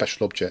the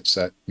special objects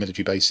at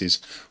military bases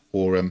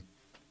or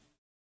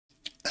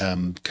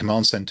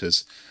command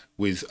centres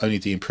with only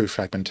the improved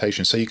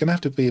fragmentation. So you're going to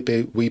have to be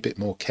a wee bit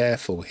more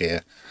careful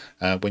here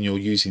when you're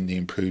using the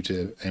improved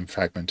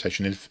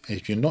fragmentation.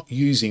 If you're not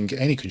using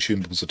any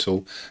consumables at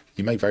all,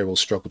 you may very well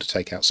struggle to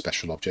take out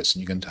special objects,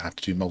 and you're going to have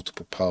to do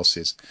multiple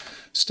passes.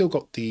 Still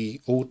got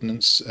the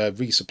ordnance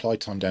resupply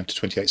time down to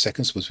 28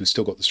 seconds, because we've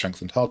still got the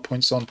strengthened hard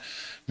points on.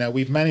 Now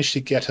we've managed to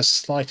get a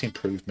slight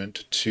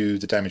improvement to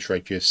the damage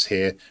radius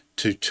here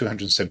to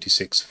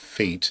 276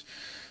 feet.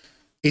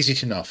 Is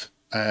it enough?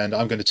 And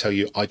I'm going to tell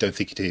you, I don't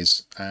think it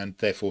is, and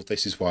therefore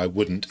this is why I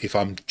wouldn't. If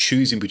I'm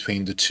choosing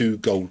between the two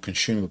gold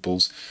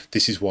consumables,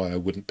 this is why I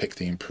wouldn't pick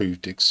the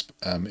improved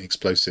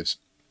explosives.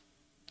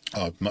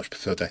 I much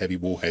prefer the heavy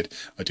warhead.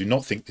 I do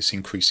not think this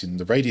increase in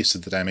the radius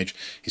of the damage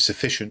is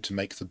sufficient to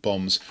make the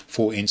bombs,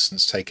 for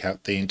instance, take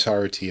out the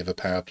entirety of a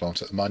power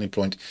plant at a mining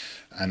point,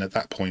 and at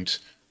that point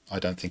I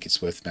don't think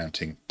it's worth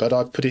mounting. But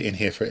I've put it in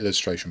here for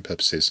illustration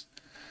purposes.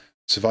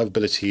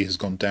 Survivability has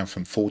gone down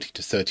from 40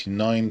 to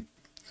 39.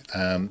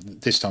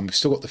 This time we've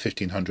still got the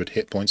 1500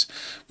 hit points.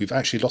 We've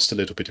actually lost a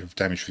little bit of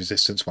damage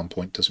resistance. 1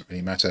 point doesn't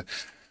really matter.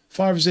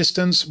 Fire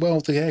resistance, well,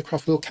 the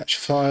aircraft will catch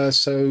fire,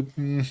 so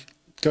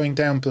going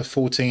down to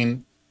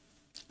 14,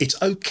 it's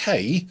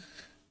okay,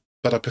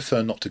 but I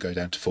prefer not to go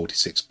down to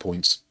 46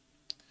 points.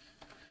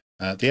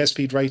 The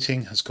airspeed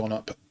rating has gone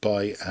up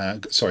by,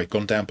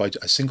 gone down by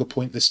a single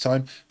point this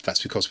time.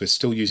 That's because we're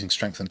still using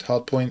strengthened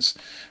hardpoints.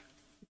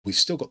 We've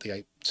still got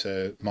the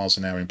 8 miles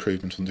an hour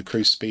improvement on the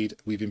cruise speed.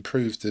 We've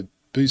improved the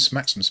boost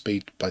maximum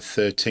speed by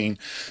 13.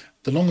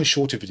 The long and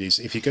short of it is,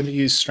 if you're going to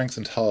use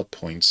strengthened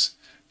hardpoints,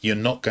 you're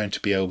not going to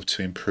be able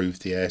to improve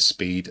the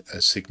airspeed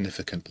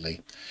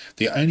significantly.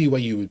 The only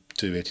way you would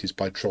do it is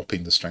by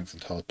dropping the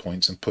strengthened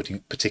hardpoints and putting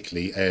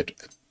particularly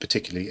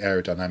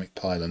aerodynamic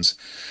pylons.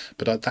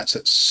 But that's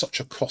at such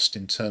a cost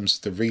in terms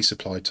of the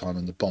resupply time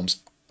and the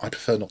bombs. I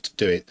prefer not to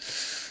do it.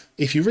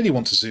 If you really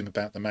want to zoom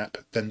about the map,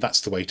 then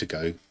that's the way to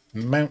go.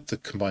 Mount the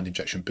combined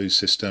injection boost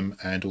system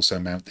and also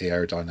mount the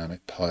aerodynamic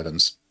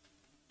pylons.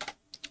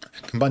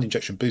 Combined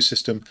injection boost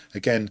system,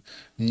 again,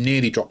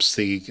 nearly drops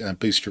the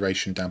boost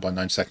duration down by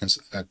 9 seconds.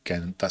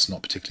 Again, that's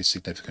not particularly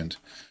significant.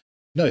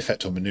 No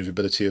effect on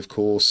manoeuvrability, of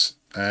course,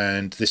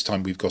 and this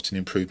time we've got an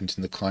improvement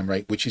in the climb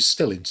rate, which is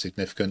still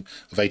insignificant,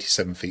 of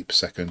 87 feet per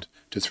second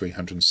to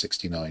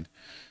 369.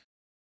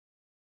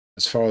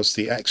 As far as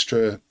the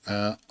extra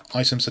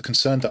items are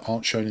concerned that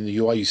aren't shown in the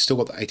UI, you've still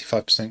got the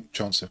 85%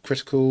 chance of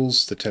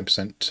criticals, the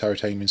 10%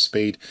 turret aiming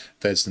speed.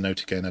 There's the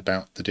note again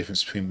about the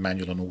difference between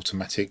manual and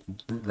automatic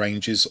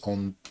ranges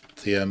on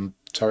the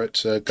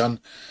turret gun.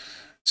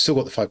 Still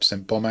got the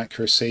 5% bomb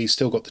accuracy,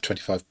 still got the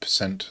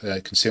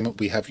 25% concealment.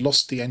 We have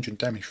lost the engine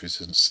damage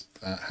resistance,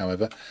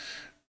 however.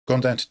 Gone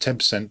down to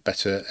 10%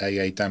 better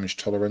AA damage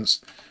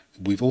tolerance.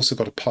 We've also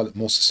got a pilot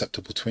more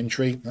susceptible to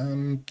injury.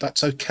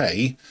 That's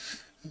okay.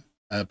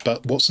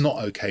 But what's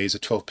not okay is a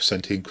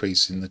 12%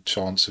 increase in the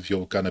chance of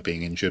your gunner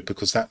being injured,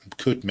 because that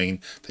could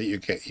mean that you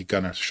get your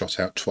gunner shot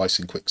out twice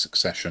in quick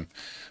succession,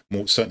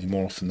 certainly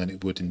more often than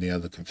it would in the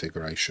other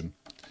configuration.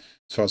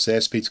 As far as the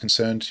airspeed is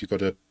concerned, you've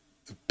got a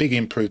big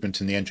improvement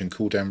in the engine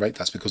cooldown rate.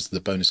 That's because of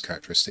the bonus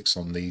characteristics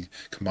on the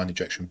combined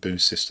injection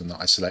boost system that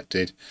I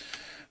selected.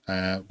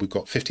 We've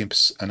got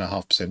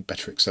 15.5%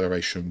 better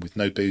acceleration with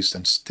no boost,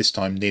 and this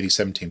time nearly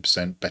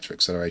 17% better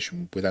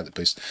acceleration without the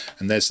boost.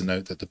 And there's the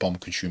note that the bomb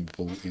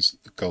consumable is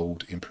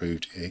gold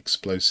improved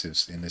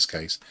explosives in this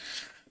case.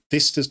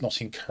 This does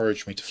not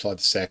encourage me to fly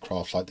this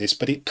aircraft like this,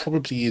 but it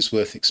probably is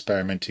worth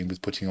experimenting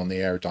with putting on the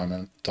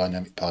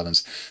aerodynamic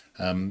pylons.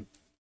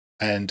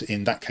 And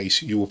in that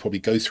case, you will probably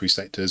go through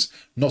sectors,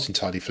 not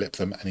entirely flip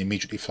them, and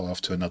immediately fly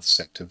off to another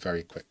sector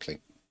very quickly.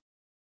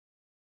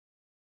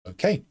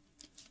 Okay.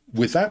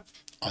 With that,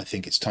 I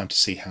think it's time to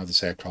see how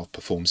this aircraft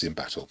performs in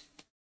battle.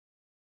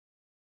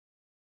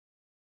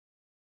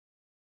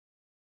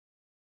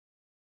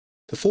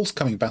 The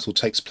forthcoming battle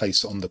takes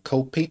place on the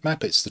Cold Peak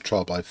map. It's the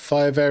Trial by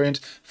Fire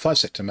variant,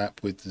 5-sector map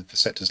with the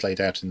sectors laid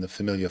out in the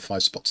familiar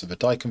 5 spots of a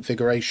die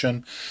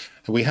configuration.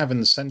 We have in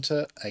the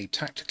centre a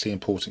tactically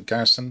important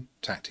garrison,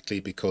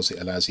 tactically because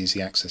it allows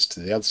easy access to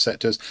the other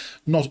sectors,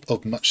 not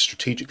of much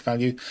strategic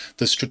value.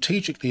 The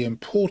strategically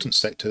important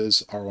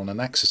sectors are on an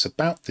axis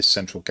about this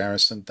central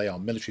garrison. They are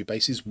military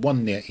bases,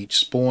 one near each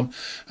spawn,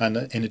 and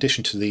in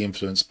addition to the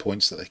influence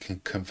points that they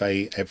can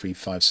convey every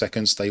 5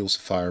 seconds, they also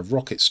fire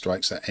rocket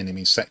strikes at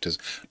enemy sectors,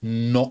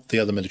 not the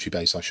other military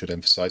base, I should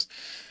emphasise.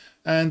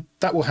 And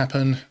that will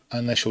happen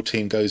unless your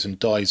team goes and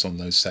dies on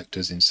those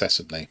sectors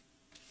incessantly.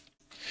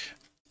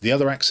 The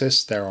other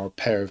axis, there are a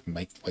pair of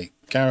make-weight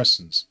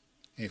garrisons.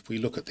 If we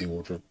look at the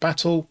order of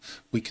battle,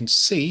 we can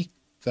see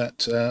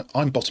that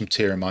I'm bottom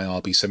tier in my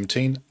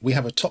RB-17. We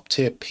have a top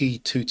tier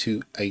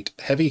P228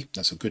 heavy,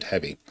 that's a good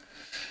heavy.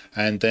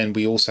 And then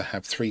we also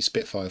have 3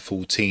 Spitfire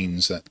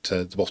 14s at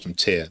the bottom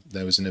tier.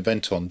 There was an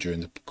event on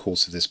during the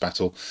course of this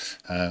battle,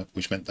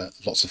 which meant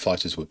that lots of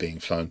fighters were being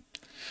flown.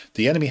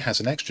 The enemy has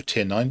an extra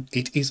tier 9.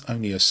 It is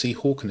only a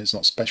Seahawk and it's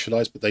not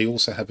specialised, but they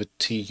also have a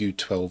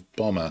Tu-12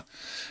 bomber.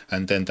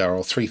 And then there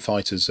are 3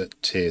 fighters at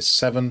tier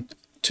 7,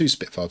 2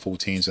 Spitfire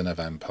 14s and a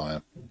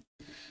Vampire.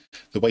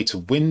 The way to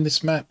win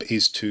this map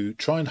is to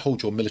try and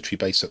hold your military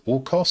base at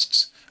all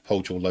costs,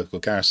 hold your local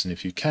garrison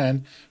if you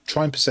can,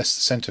 try and possess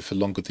the centre for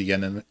longer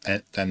than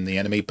the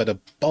enemy, but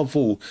above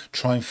all,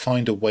 try and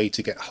find a way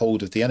to get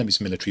hold of the enemy's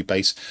military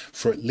base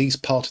for at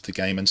least part of the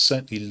game, and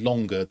certainly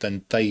longer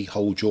than they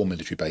hold your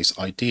military base.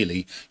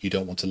 Ideally, you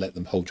don't want to let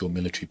them hold your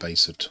military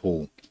base at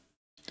all.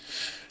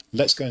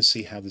 Let's go and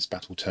see how this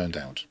battle turned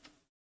out.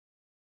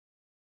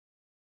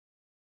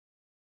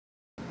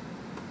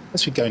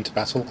 As we go into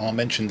battle, I'll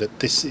mention that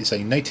this is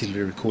a natively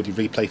recorded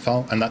replay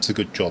file, and that's a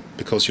good job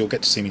because you'll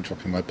get to see me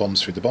dropping my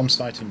bombs through the bomb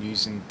sight and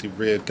using the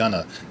rear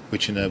gunner,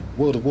 which in a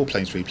World of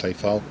Warplanes replay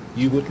file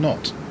you would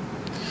not.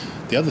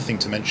 The other thing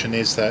to mention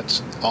is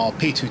that our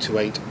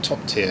P228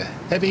 top tier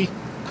heavy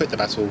quit the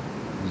battle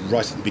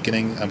right at the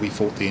beginning, and we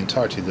fought the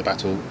entirety of the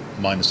battle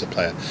minus a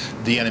player.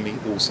 The enemy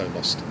also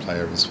lost a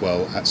player as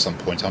well at some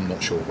point, I'm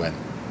not sure when.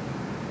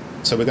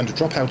 So we're going to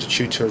drop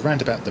altitude to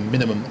around about the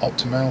minimum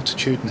optimal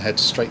altitude and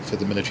head straight for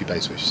the military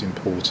base, which is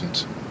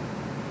important.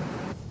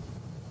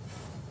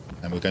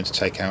 And we're going to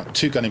take out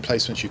 2 gun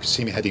emplacements. You can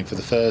see me heading for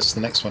the first.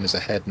 The next one is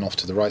ahead and off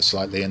to the right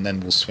slightly, and then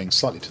we'll swing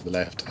slightly to the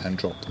left and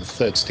drop the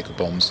 3rd stick of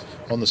bombs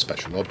on the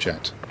special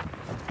object.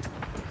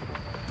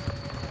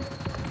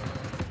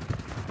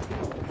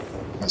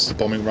 That's the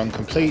bombing run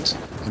complete.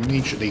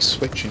 Immediately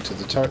switch into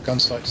the turret gun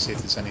site to see if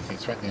there's anything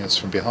threatening us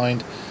from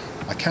behind.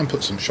 I can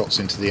put some shots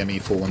into the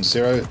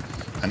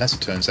ME-410, and as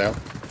it turns out,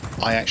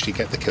 I actually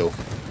get the kill.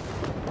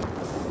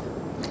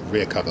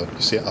 Rear cover,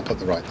 you see it up at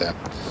the right there.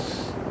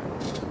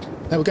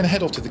 Now we're going to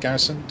head off to the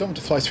garrison. Don't want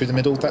to fly through the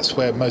middle, that's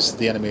where most of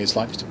the enemy is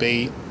likely to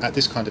be. At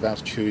this kind of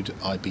altitude,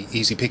 I'd be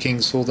easy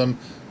pickings for them,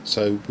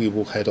 so we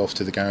will head off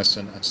to the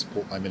garrison and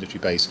support my military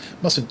base.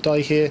 Mustn't die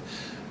here.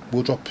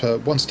 We'll drop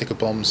one stick of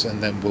bombs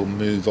and then we'll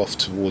move off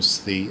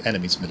towards the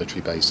enemy's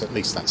military base. At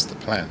least that's the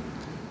plan.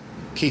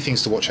 Key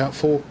things to watch out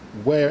for.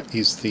 Where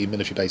is the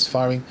military base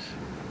firing?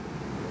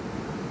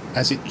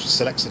 As it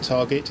selects a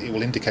target, it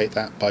will indicate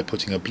that by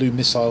putting a blue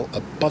missile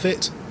above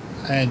it,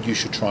 and you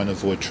should try and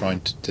avoid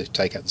trying to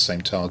take out the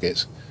same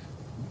target.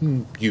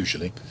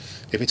 Usually.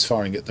 If it's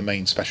firing at the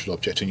main special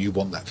object and you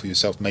want that for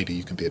yourself, maybe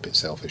you can be a bit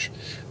selfish.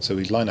 So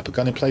we line up a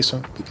gun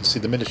emplacement. We can see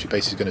the military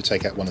base is going to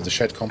take out one of the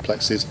shed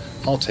complexes.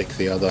 I'll take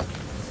the other.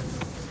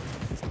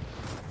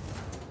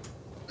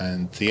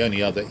 And the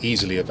only other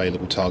easily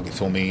available target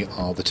for me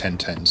are the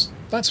 1010s.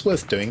 That's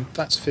worth doing.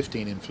 That's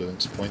 15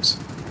 influence points.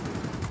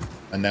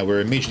 And now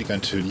we're immediately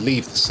going to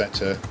leave the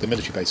sector. The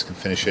military base can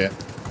finish it.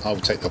 I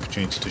will take the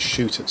opportunity to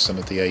shoot at some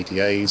of the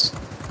ADAs,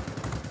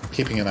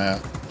 keeping an eye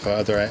out for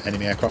other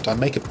enemy aircraft. I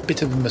make a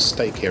bit of a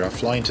mistake here. I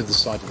fly into the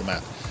side of the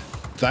map.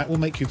 That will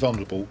make you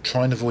vulnerable.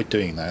 Try and avoid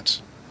doing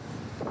that.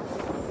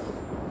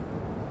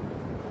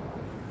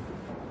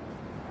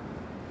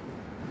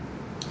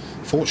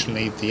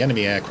 Fortunately, the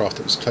enemy aircraft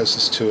that was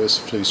closest to us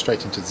flew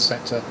straight into the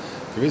sector.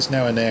 There is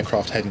now an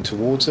aircraft heading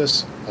towards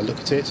us. I look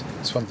at it.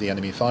 It's one of the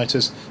enemy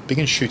fighters.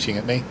 Begins shooting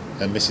at me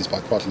and misses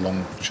by quite a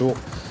long shot.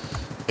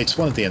 It's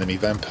one of the enemy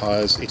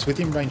vampires. It's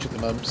within range at the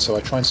moment, so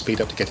I try and speed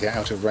up to get it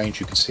out of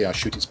range. You can see I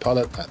shoot its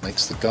pilot. That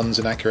makes the guns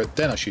inaccurate.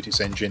 Then I shoot its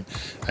engine,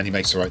 and he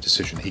makes the right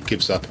decision. He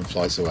gives up and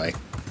flies away.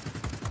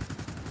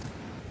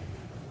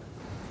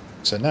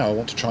 So now I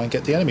want to try and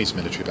get the enemy's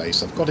military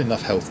base. I've got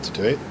enough health to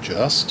do it,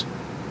 just.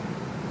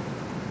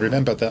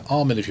 Remember that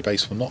our military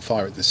base will not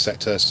fire at this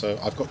sector, so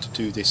I've got to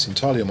do this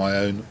entirely on my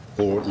own,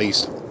 or at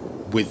least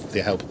with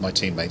the help of my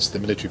teammates. The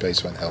military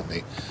base won't help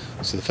me.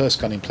 So the first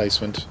gun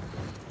emplacement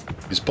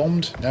is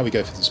bombed. Now we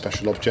go for the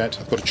special object.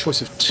 I've got a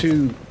choice of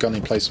two gun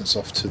emplacements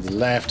off to the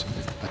left.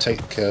 I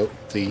take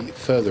the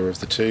further of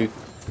the two,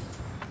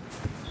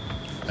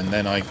 and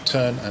then I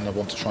turn and I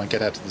want to try and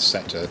get out of the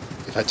sector.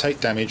 If I take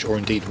damage, or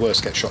indeed worse,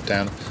 get shot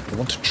down, I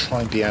want to try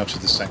and be out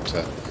of the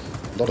sector.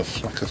 A lot of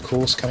flak, of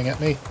course, coming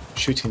at me.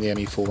 Shooting the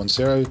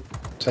ME-410,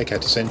 take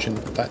out its engine.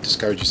 That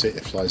discourages it,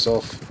 it flies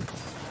off.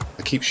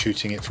 I keep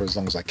shooting it for as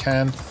long as I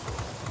can.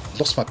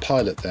 Lost my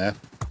pilot there,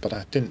 but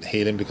I didn't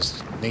heal him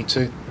because I didn't need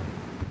to.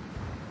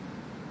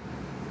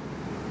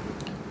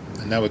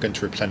 And now we're going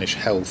to replenish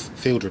health,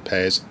 field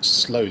repairs,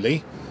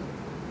 slowly,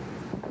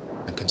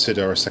 and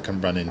consider a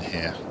second run in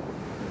here.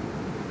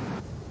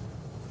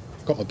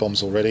 Got my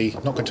bombs already,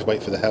 not going to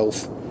wait for the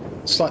health.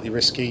 Slightly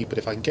risky, but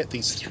if I can get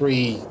these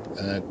three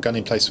gun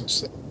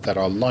emplacements that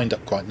are lined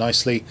up quite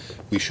nicely,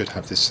 we should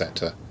have this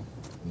sector.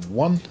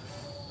 1,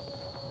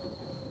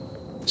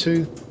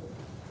 2,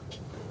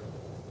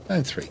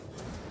 and 3.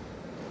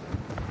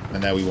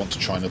 And now we want to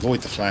try and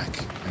avoid the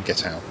flak and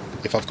get out.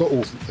 If I've got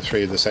all the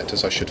three of the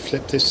sectors, I should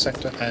flip this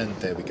sector, and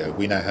there we go.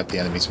 We now have the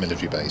enemy's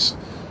military base.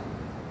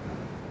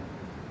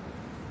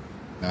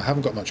 Now I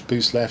haven't got much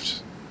boost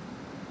left,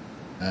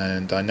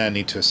 and I now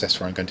need to assess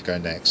where I'm going to go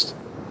next.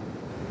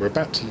 We're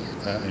about to,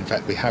 in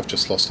fact we have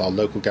just lost our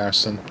local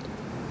garrison.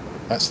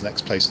 That's the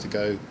next place to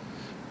go.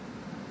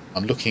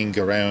 I'm looking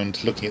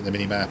around, looking at the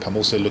mini-map. I'm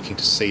also looking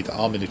to see that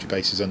our military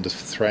base is under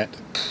threat.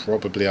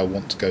 Probably I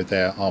want to go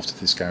there after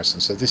this garrison,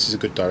 so this is a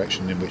good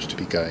direction in which to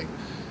be going.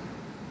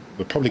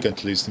 We're probably going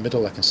to lose the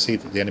middle. I can see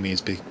that the enemy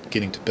is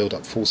beginning to build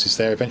up forces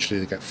there. Eventually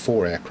they get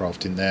 4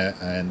 aircraft in there,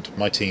 and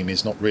my team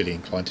is not really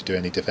inclined to do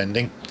any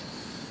defending.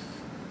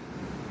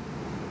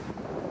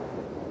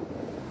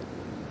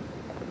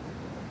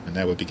 And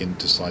now we're beginning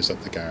to size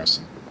up the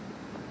garrison.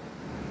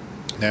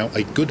 Now,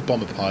 a good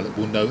bomber pilot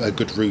will know a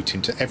good route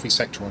into every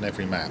sector on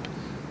every map.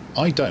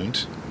 I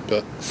don't,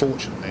 but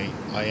fortunately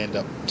I end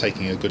up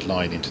taking a good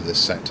line into this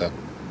sector.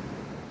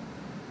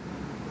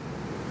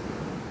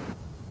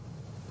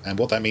 And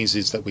what that means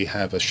is that we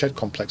have a shed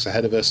complex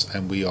ahead of us,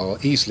 and we are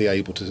easily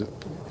able to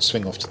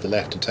swing off to the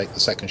left and take the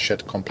second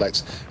shed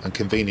complex, and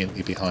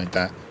conveniently behind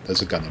that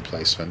there's a gun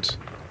emplacement.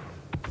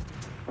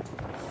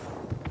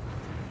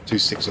 2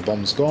 sticks of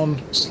bombs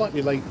gone.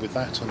 Slightly late with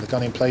that on the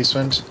gun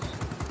emplacement.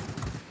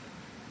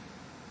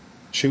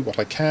 Shoot what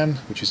I can,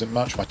 which isn't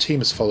much. My team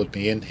has followed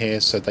me in here,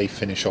 so they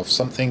finish off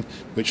something,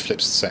 which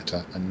flips the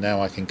sector. And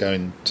now I can go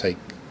and take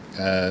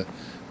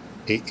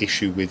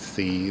issue with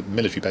the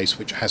military base,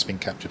 which has been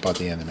captured by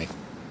the enemy.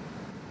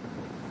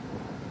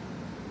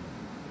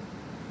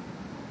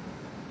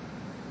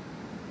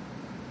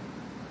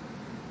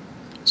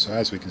 So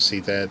as we can see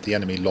there, the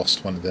enemy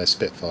lost one of their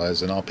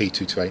Spitfires, and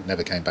RB-228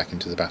 never came back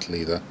into the battle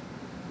either.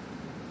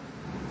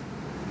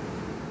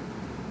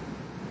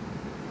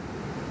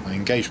 I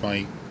engage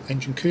my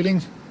engine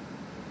cooling,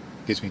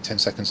 gives me 10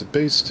 seconds of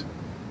boost,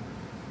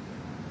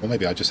 Or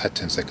maybe I just had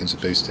 10 seconds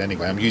of boost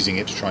anyway. I'm using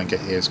it to try and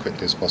get here as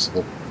quickly as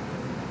possible.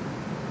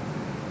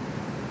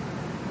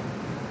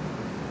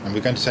 And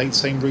we're going to take the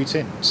same route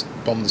in,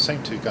 bomb the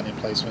same 2 gun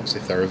emplacements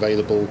if they're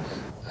available,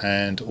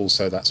 and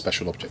also that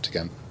special object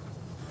again.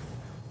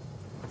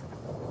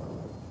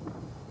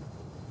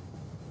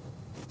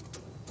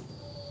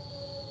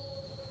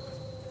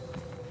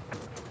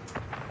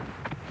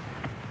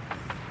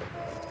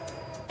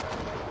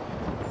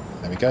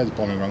 There we go, the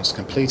bombing run's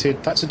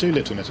completed. That's a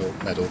Doolittle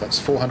medal. That's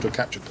 400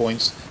 capture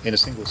points in a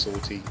single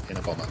sortie in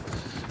a bomber.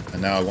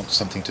 And now I want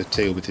something to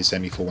deal with this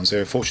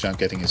ME-410. Fortunately, I'm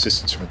getting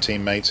assistance from a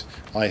teammate.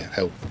 I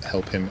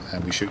help him,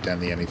 and we shoot down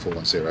the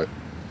ME-410.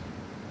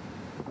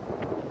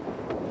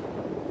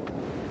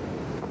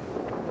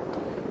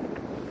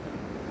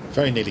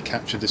 Very nearly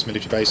captured this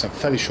military base. I'm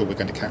fairly sure we're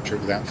going to capture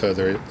it without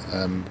further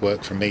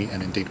work from me,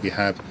 and indeed we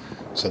have.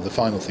 So the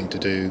final thing to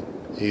do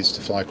is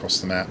to fly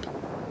across the map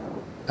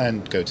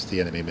and go to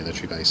the enemy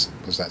military base,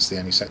 because that's the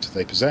only sector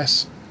they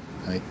possess,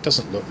 and it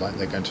doesn't look like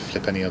they're going to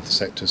flip any other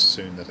sectors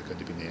soon that are going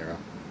to be nearer.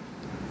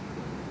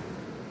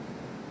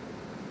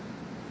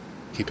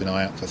 Keep an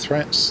eye out for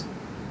threats.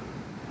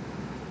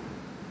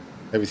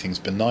 Everything's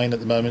benign at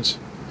the moment.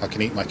 I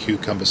can eat my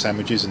cucumber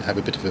sandwiches and have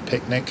a bit of a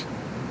picnic.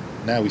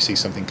 Now we see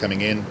something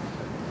coming in.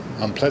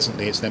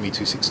 Unpleasantly, it's an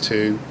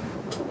ME-262.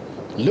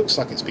 Looks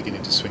like it's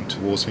beginning to swing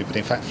towards me, but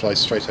in fact flies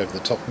straight over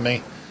the top of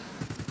me.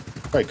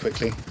 Very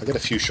quickly, I get a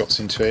few shots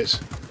into it,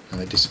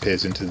 and it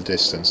disappears into the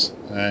distance.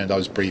 And I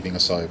was breathing a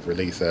sigh of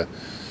relief there.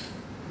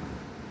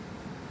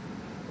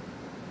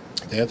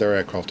 The other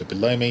aircraft are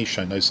below me,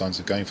 show no signs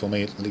of going for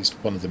me. At least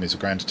one of them is a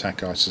ground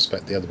attacker. I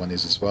suspect the other one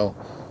is as well.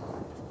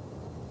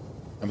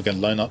 And we're going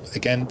to line up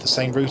again the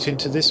same route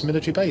into this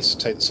military base.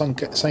 Take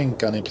the same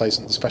gun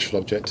emplacement, the special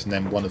object, and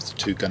then one of the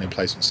 2 gun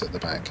emplacements at the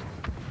back.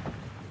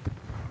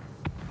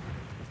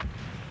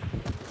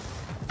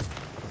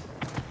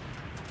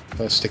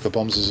 First stick of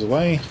bombs is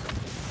away.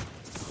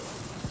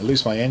 I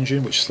lose my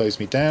engine, which slows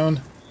me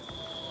down.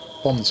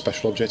 Bomb the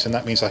special object, and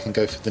that means I can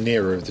go for the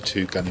nearer of the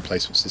 2 gun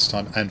emplacements this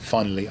time, and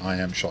finally I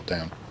am shot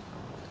down.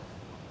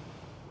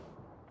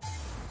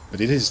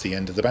 But it is the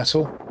end of the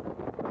battle,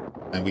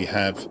 and we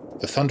have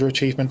the Thunder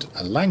achievement,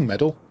 a Lang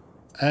medal,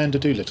 and a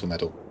Doolittle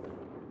medal.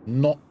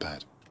 Not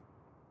bad.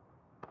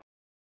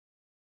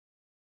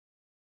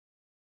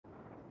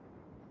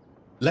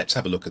 Let's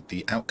have a look at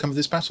the outcome of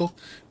this battle.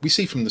 We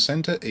see from the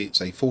centre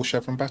it's a 4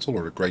 chevron battle,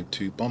 or a grade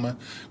 2 bomber,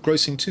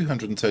 grossing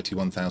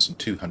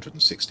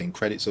 231,216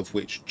 credits, of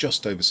which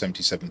just over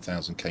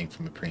 77,000 came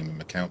from a premium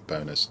account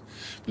bonus.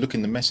 Look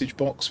in the message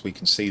box, we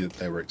can see that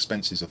there were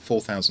expenses of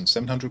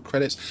 4,700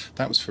 credits.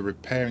 That was for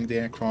repairing the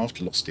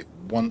aircraft, lost it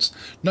once.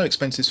 No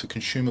expenses for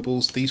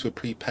consumables, these were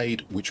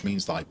prepaid, which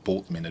means that I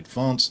bought them in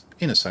advance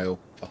in a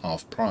sale for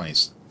half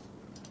price.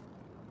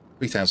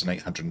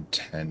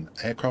 3,810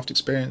 aircraft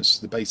experience,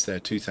 the base there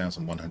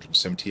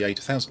 2,178,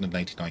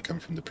 1,089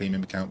 coming from the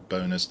premium account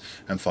bonus,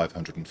 and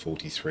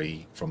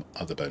 543 from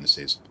other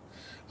bonuses.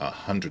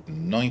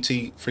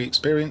 190 free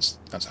experience,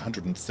 that's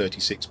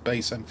 136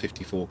 base and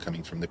 54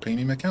 coming from the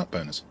premium account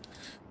bonus.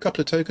 A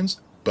couple of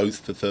tokens,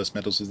 both for first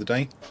medals of the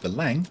day. The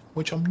Lang,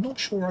 which I'm not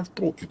sure I've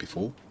brought you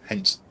before,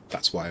 hence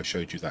that's why I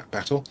showed you that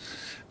battle,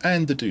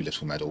 and the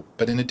Doolittle medal,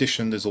 but in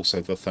addition there's also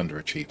the Thunder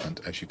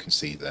achievement, as you can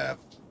see there.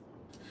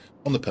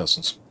 On the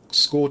personal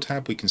score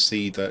tab, we can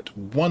see that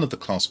one of the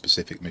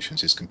class-specific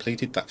missions is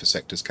completed, that for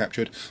sectors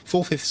captured,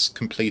 4/5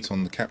 complete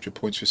on the capture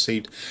points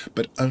received,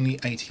 but only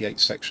 88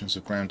 sections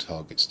of ground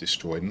targets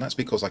destroyed, and that's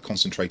because I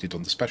concentrated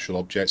on the special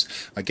objects.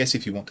 I guess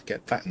if you want to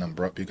get that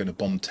number up, you're going to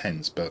bomb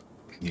 10s, but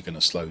you're going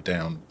to slow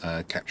down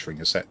capturing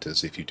your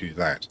sectors if you do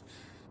that.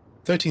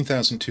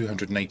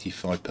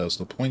 13,285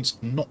 personal points,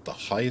 not the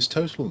highest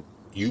total.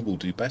 You will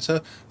do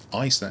better.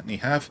 I certainly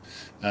have.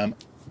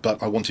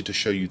 But I wanted to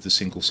show you the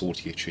single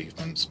sortie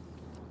achievements.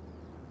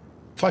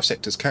 5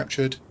 sectors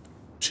captured,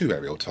 2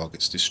 aerial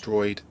targets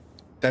destroyed,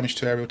 damage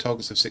to aerial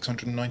targets of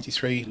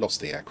 693, lost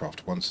the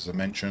aircraft once as I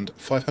mentioned,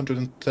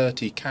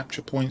 530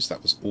 capture points,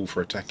 that was all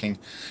for attacking,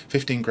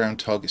 15 ground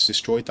targets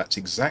destroyed, that's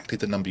exactly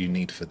the number you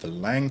need for the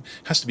Lang,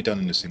 has to be done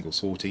in a single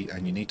sortie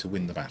and you need to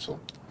win the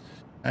battle.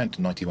 And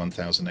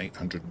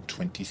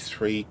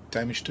 91,823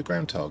 damage to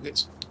ground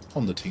targets.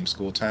 On the team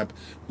score tab,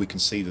 we can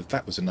see that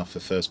that was enough for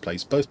first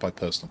place, both by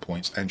personal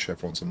points and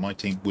chevrons, and my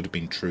team would have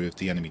been true of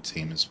the enemy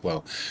team as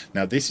well.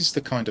 Now this is the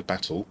kind of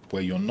battle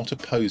where you're not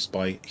opposed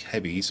by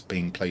heavies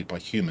being played by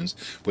humans,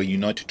 where you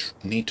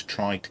need to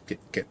try to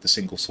get the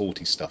single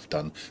sortie stuff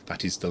done.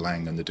 That is the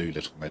Lang and the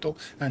Doolittle medal,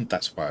 and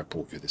that's why I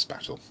brought you this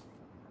battle.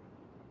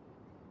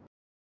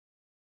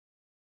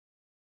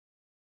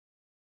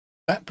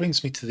 That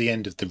brings me to the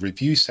end of the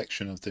review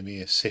section of the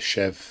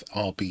Mir-Sishev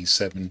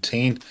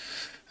RB-17.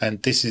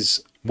 And this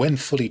is, when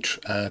fully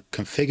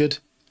configured,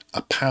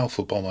 a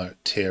powerful bomber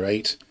at tier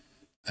 8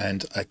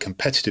 and a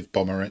competitive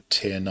bomber at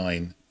tier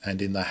 9.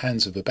 And in the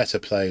hands of a better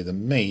player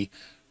than me,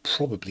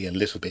 probably a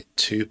little bit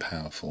too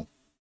powerful.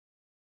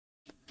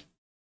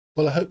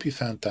 Well, I hope you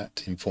found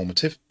that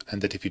informative,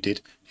 and that if you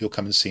did, you'll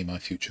come and see my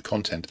future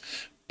content.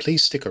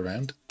 please stick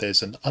around.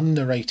 There's an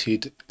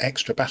unnarrated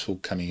extra battle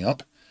coming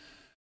up,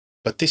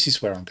 but this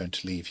is where I'm going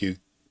to leave you.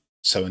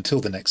 So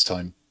until the next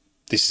time,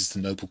 this is the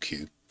Noble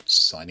Q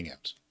signing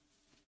out.